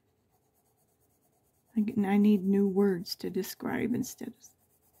 I need new words to describe instead of,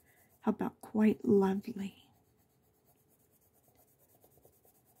 how about quite lovely?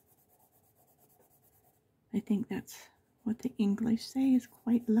 I think that's what the English say is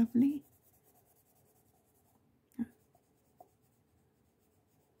quite lovely.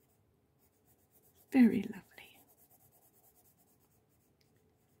 Very lovely.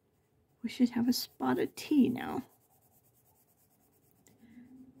 We should have a spot of tea now.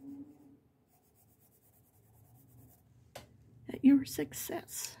 At your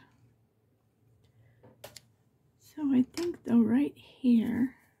success. So I think though right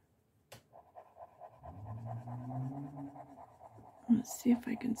here, let's see if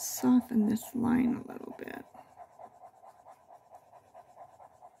I can soften this line a little bit.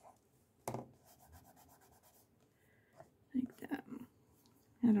 Like that.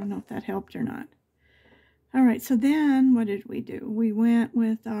 I don't know if that helped or not. All right, so then what did we do? We went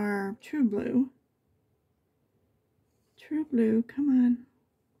with our True Blue. True Blue, come on.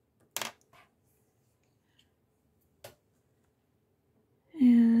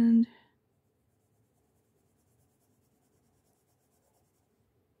 And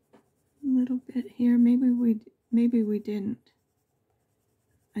a little bit here. Maybe we didn't.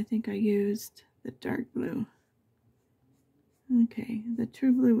 I think I used the dark blue. Okay, the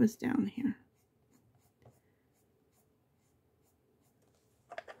True Blue was down here.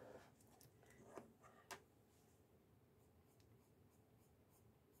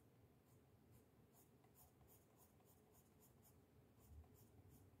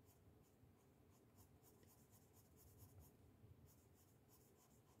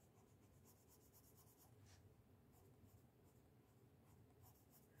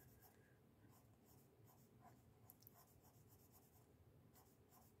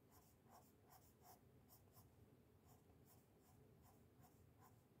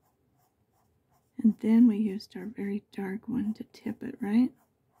 And then we used our very dark one to tip it, right?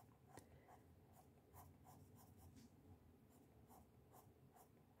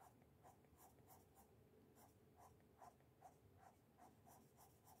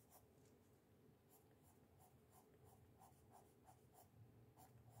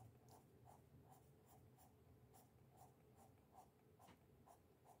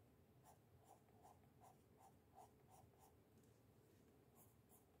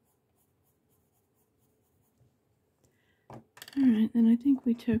 All right, then I think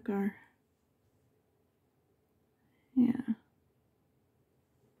we took our,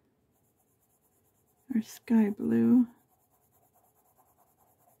 our sky blue,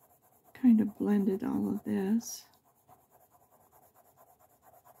 kind of blended all of this.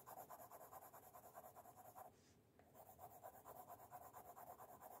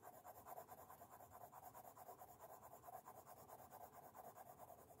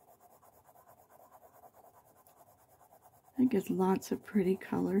 That gets lots of pretty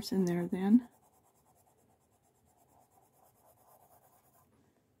colors in there then.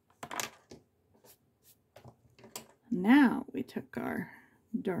 Now we took our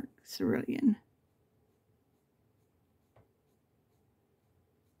dark cerulean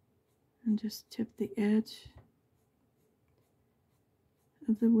and just tipped the edge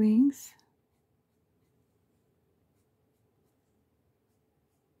of the wings.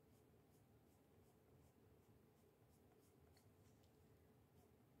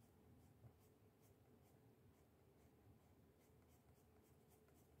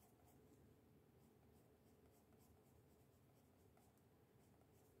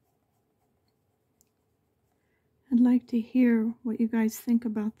 I'd like to hear what you guys think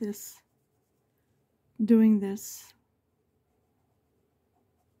about this, doing this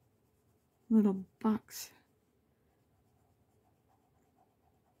little box.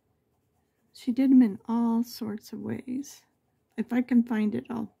 She did them in all sorts of ways. If I can find it,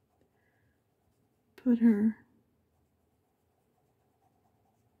 I'll put her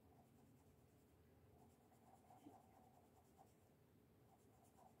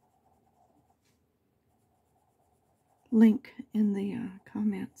link in the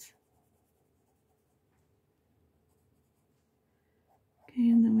comments. Okay,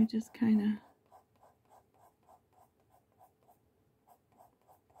 and then we just kind of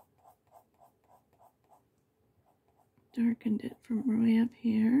darkened it from way up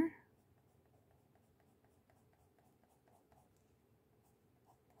here.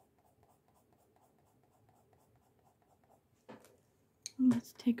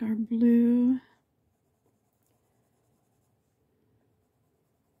 Let's take our blue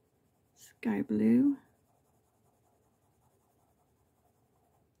sky blue.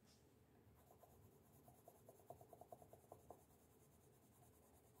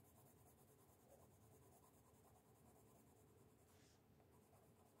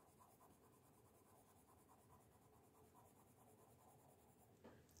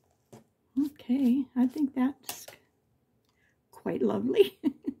 Okay, I think that's quite lovely.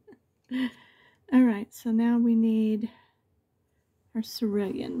 All right, so now we need our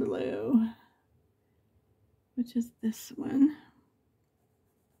cerulean blue, which is this one.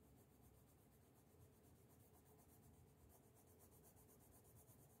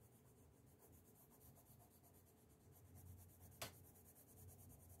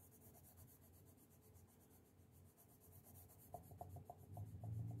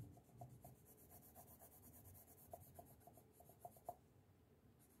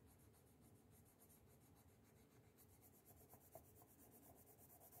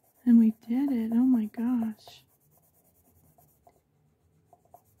 And we did it. Oh my gosh.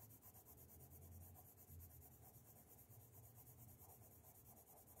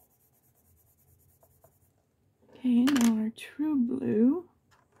 Okay, now our true blue.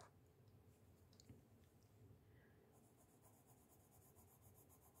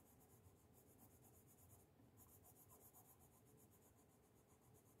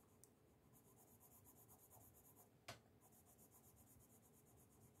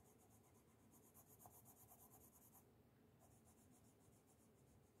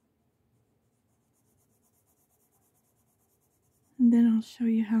 And then I'll show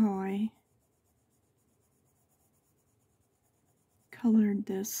you how I colored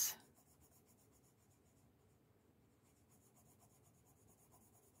this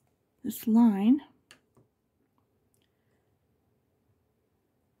line.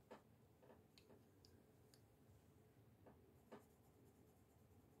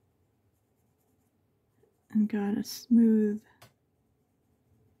 And got a smooth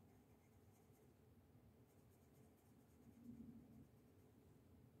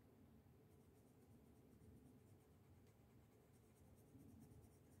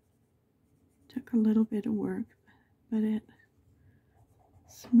took a little bit of work, but it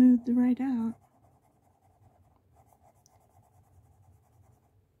smoothed right out.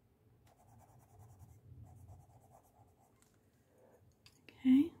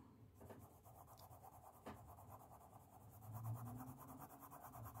 Okay.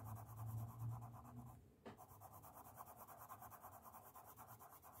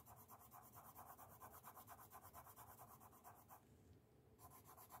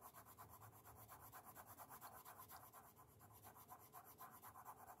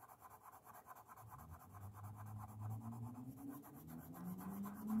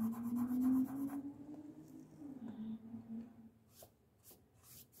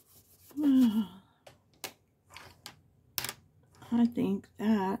 I think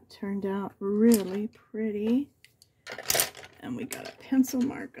that turned out really pretty. And we got a pencil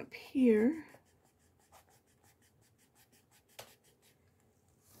mark up here.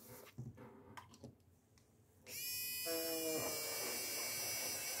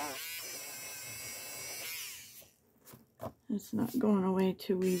 It's not going away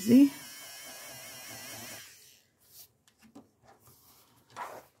too easy.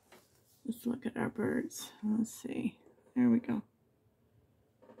 Let's look at our birds. Let's see. There we go.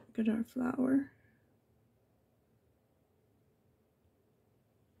 Look at our flower.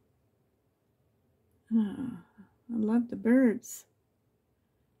 I love the birds.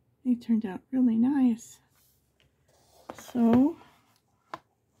 They turned out really nice. So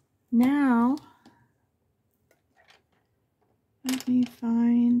now let me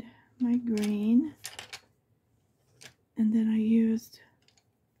find my green. And then I used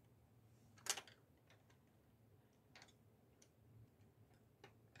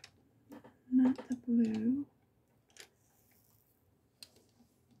not the blue.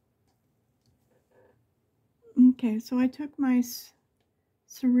 Okay, so I took my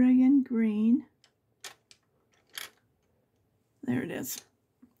cerulean green. There it is.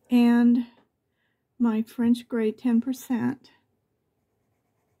 And my French gray 10%.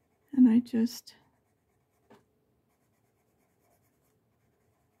 And I just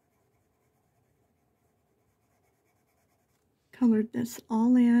colored this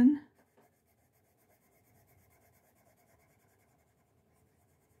all in.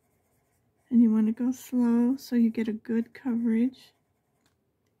 And you want to go slow so you get a good coverage.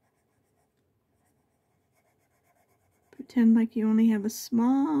 Pretend like you only have a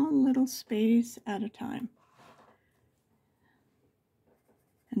small little space at a time.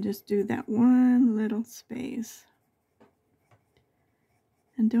 And just do that one little space.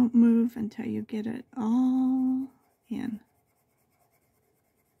 And don't move until you get it all in.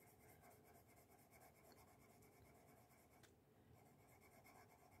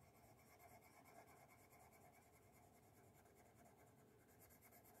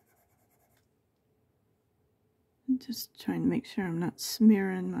 I'm just trying to make sure I'm not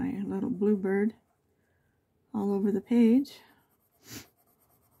smearing my little bluebird all over the page.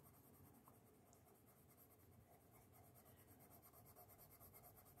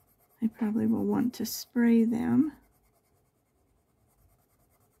 I probably will want to spray them.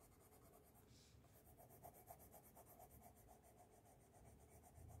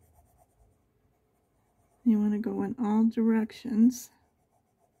 You want to go in all directions.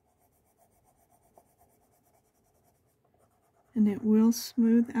 And it will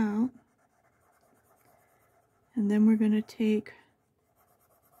smooth out. And then we're going to take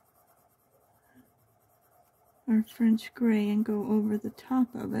our French gray and go over the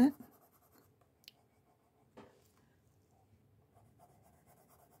top of it.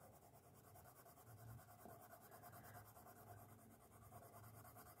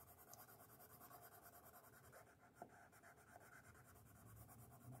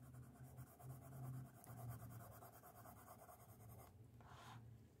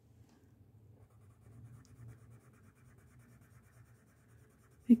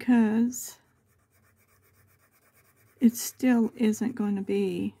 Because it still isn't going to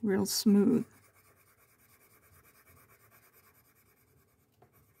be real smooth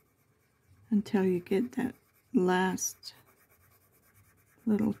until you get that last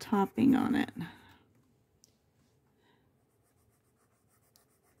little topping on it.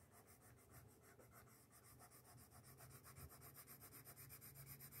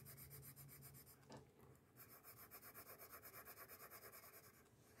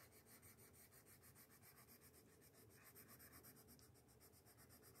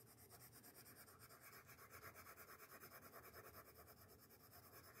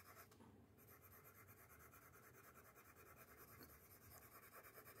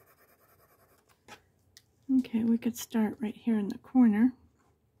 Okay, we could start right here in the corner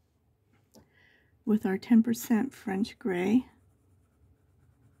with our 10% French gray.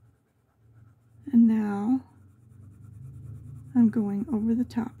 And now I'm going over the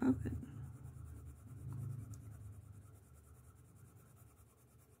top of it.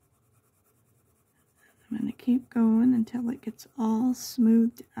 I'm going to keep going until it gets all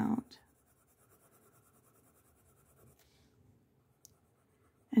smoothed out.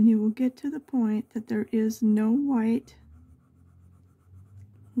 And you will get to the point that there is no white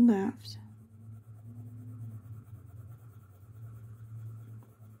left.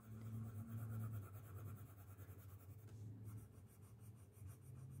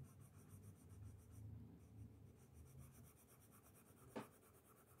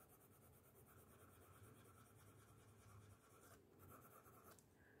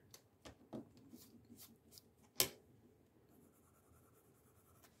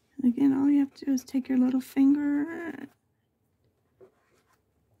 And again, all you have to do is take your little finger.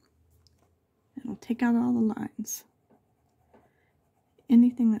 It'll take out all the lines.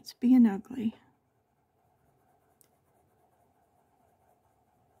 Anything that's being ugly.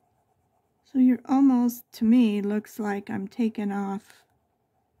 So you're almost, to me, looks like I'm taking off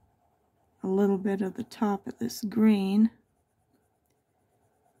a little bit of the top of this green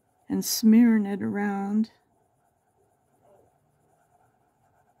and smearing it around.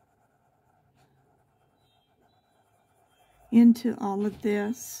 Into all of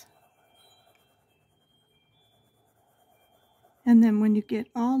this. And then when you get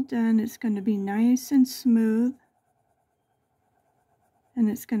all done, it's going to be nice and smooth. And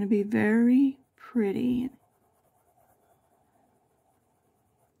it's going to be very pretty.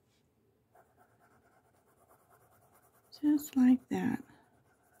 Just like that.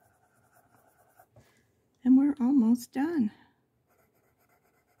 And we're almost done.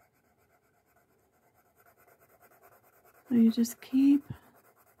 So you just keep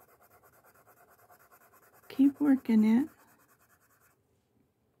working it.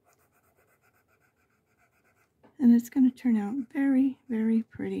 And it's going to turn out very, very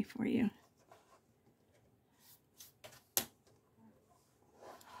pretty for you.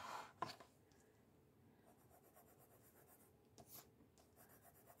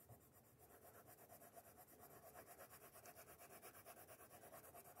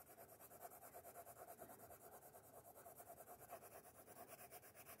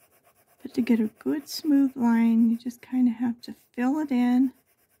 But to get a good smooth line, you just kind of have to fill it in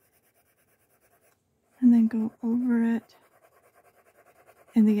and then go over it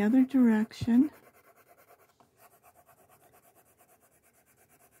in the other direction.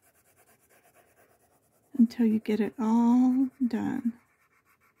 until you get it all done.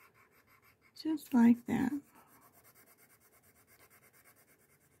 Just like that.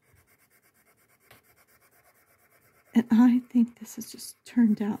 And I think this has just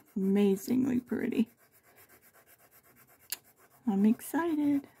turned out amazingly pretty. I'm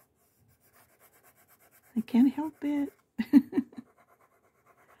excited. I can't help it.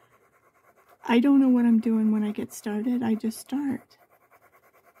 I don't know what I'm doing when I get started. I just start.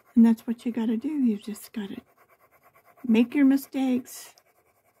 And that's what you got to do. You just got to make your mistakes.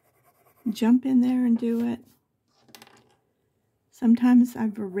 Jump in there and do it. Sometimes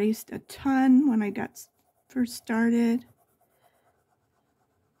I've erased a ton when I got first started.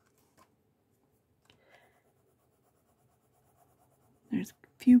 There's a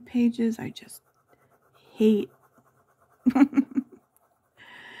few pages I just hate.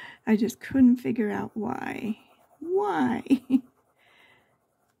 I just couldn't figure out why. Why?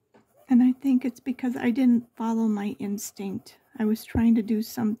 And I think it's because I didn't follow my instinct. I was trying to do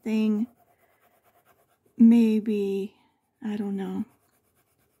something, maybe, I don't know.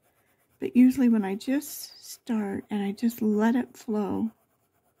 But usually when I just start and I just let it flow,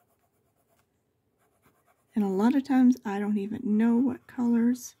 and a lot of times I don't even know what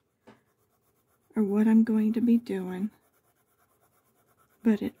colors or what I'm going to be doing,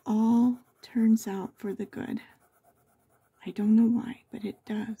 but it all turns out for the good. I don't know why, but it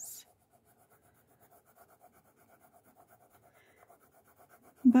does.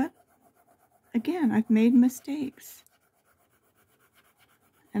 But again, I've made mistakes.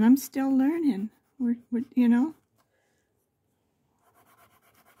 And I'm still learning. We're, you know.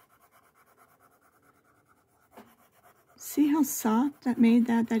 See how soft that made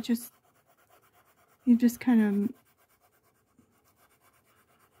that? That just, you just kind of,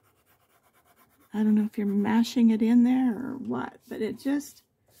 I don't know if you're mashing it in there or what, but it just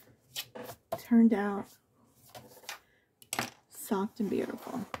turned out soft and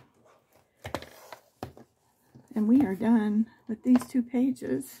beautiful. And we are done with these 2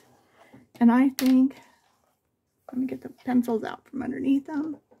 pages. And I think, let me get the pencils out from underneath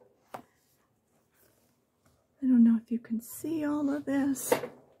them. I don't know if you can see all of this.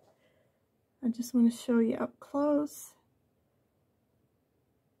 I just want to show you up close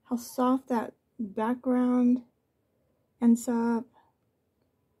how soft that background ends up.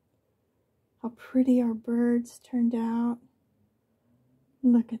 How pretty our birds turned out.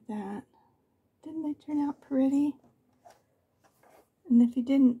 Look at that. Didn't they turn out pretty? And if you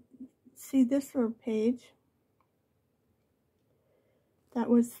didn't see this little page, that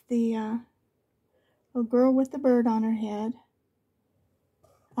was the little girl with the bird on her head.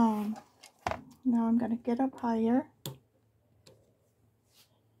 Now I'm going to get up higher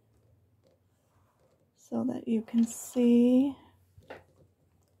so that you can see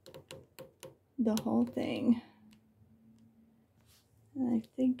the whole thing.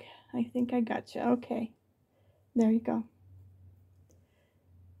 I think I got you. Okay, there you go.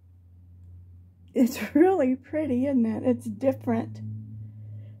 It's really pretty, isn't it? It's different.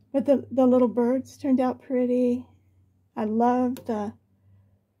 But the little birds turned out pretty. I love the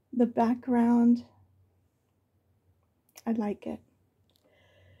background. I like it.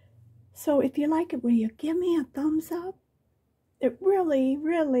 So if you like it, will you give me a thumbs up? It really,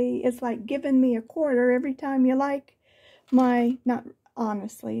 really is like giving me a quarter every time you like my, not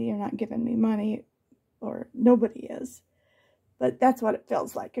honestly, you're not giving me money, or nobody is. But that's what it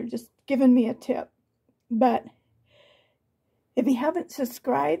feels like. You're just giving me a tip. But if you haven't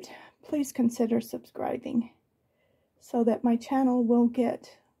subscribed, please consider subscribing so that my channel will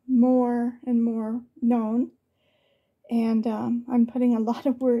get more and more known. And I'm putting a lot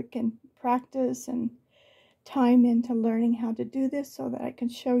of work and practice and time into learning how to do this so that I can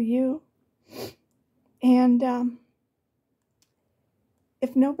show you. And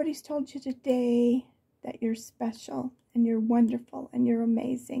if nobody's told you today that you're special and you're wonderful and you're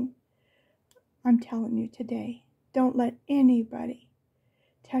amazing, I'm telling you today. Don't let anybody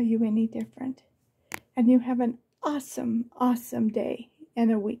tell you any different. And you have an awesome, awesome day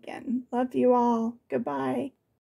and a weekend. Love you all. Goodbye.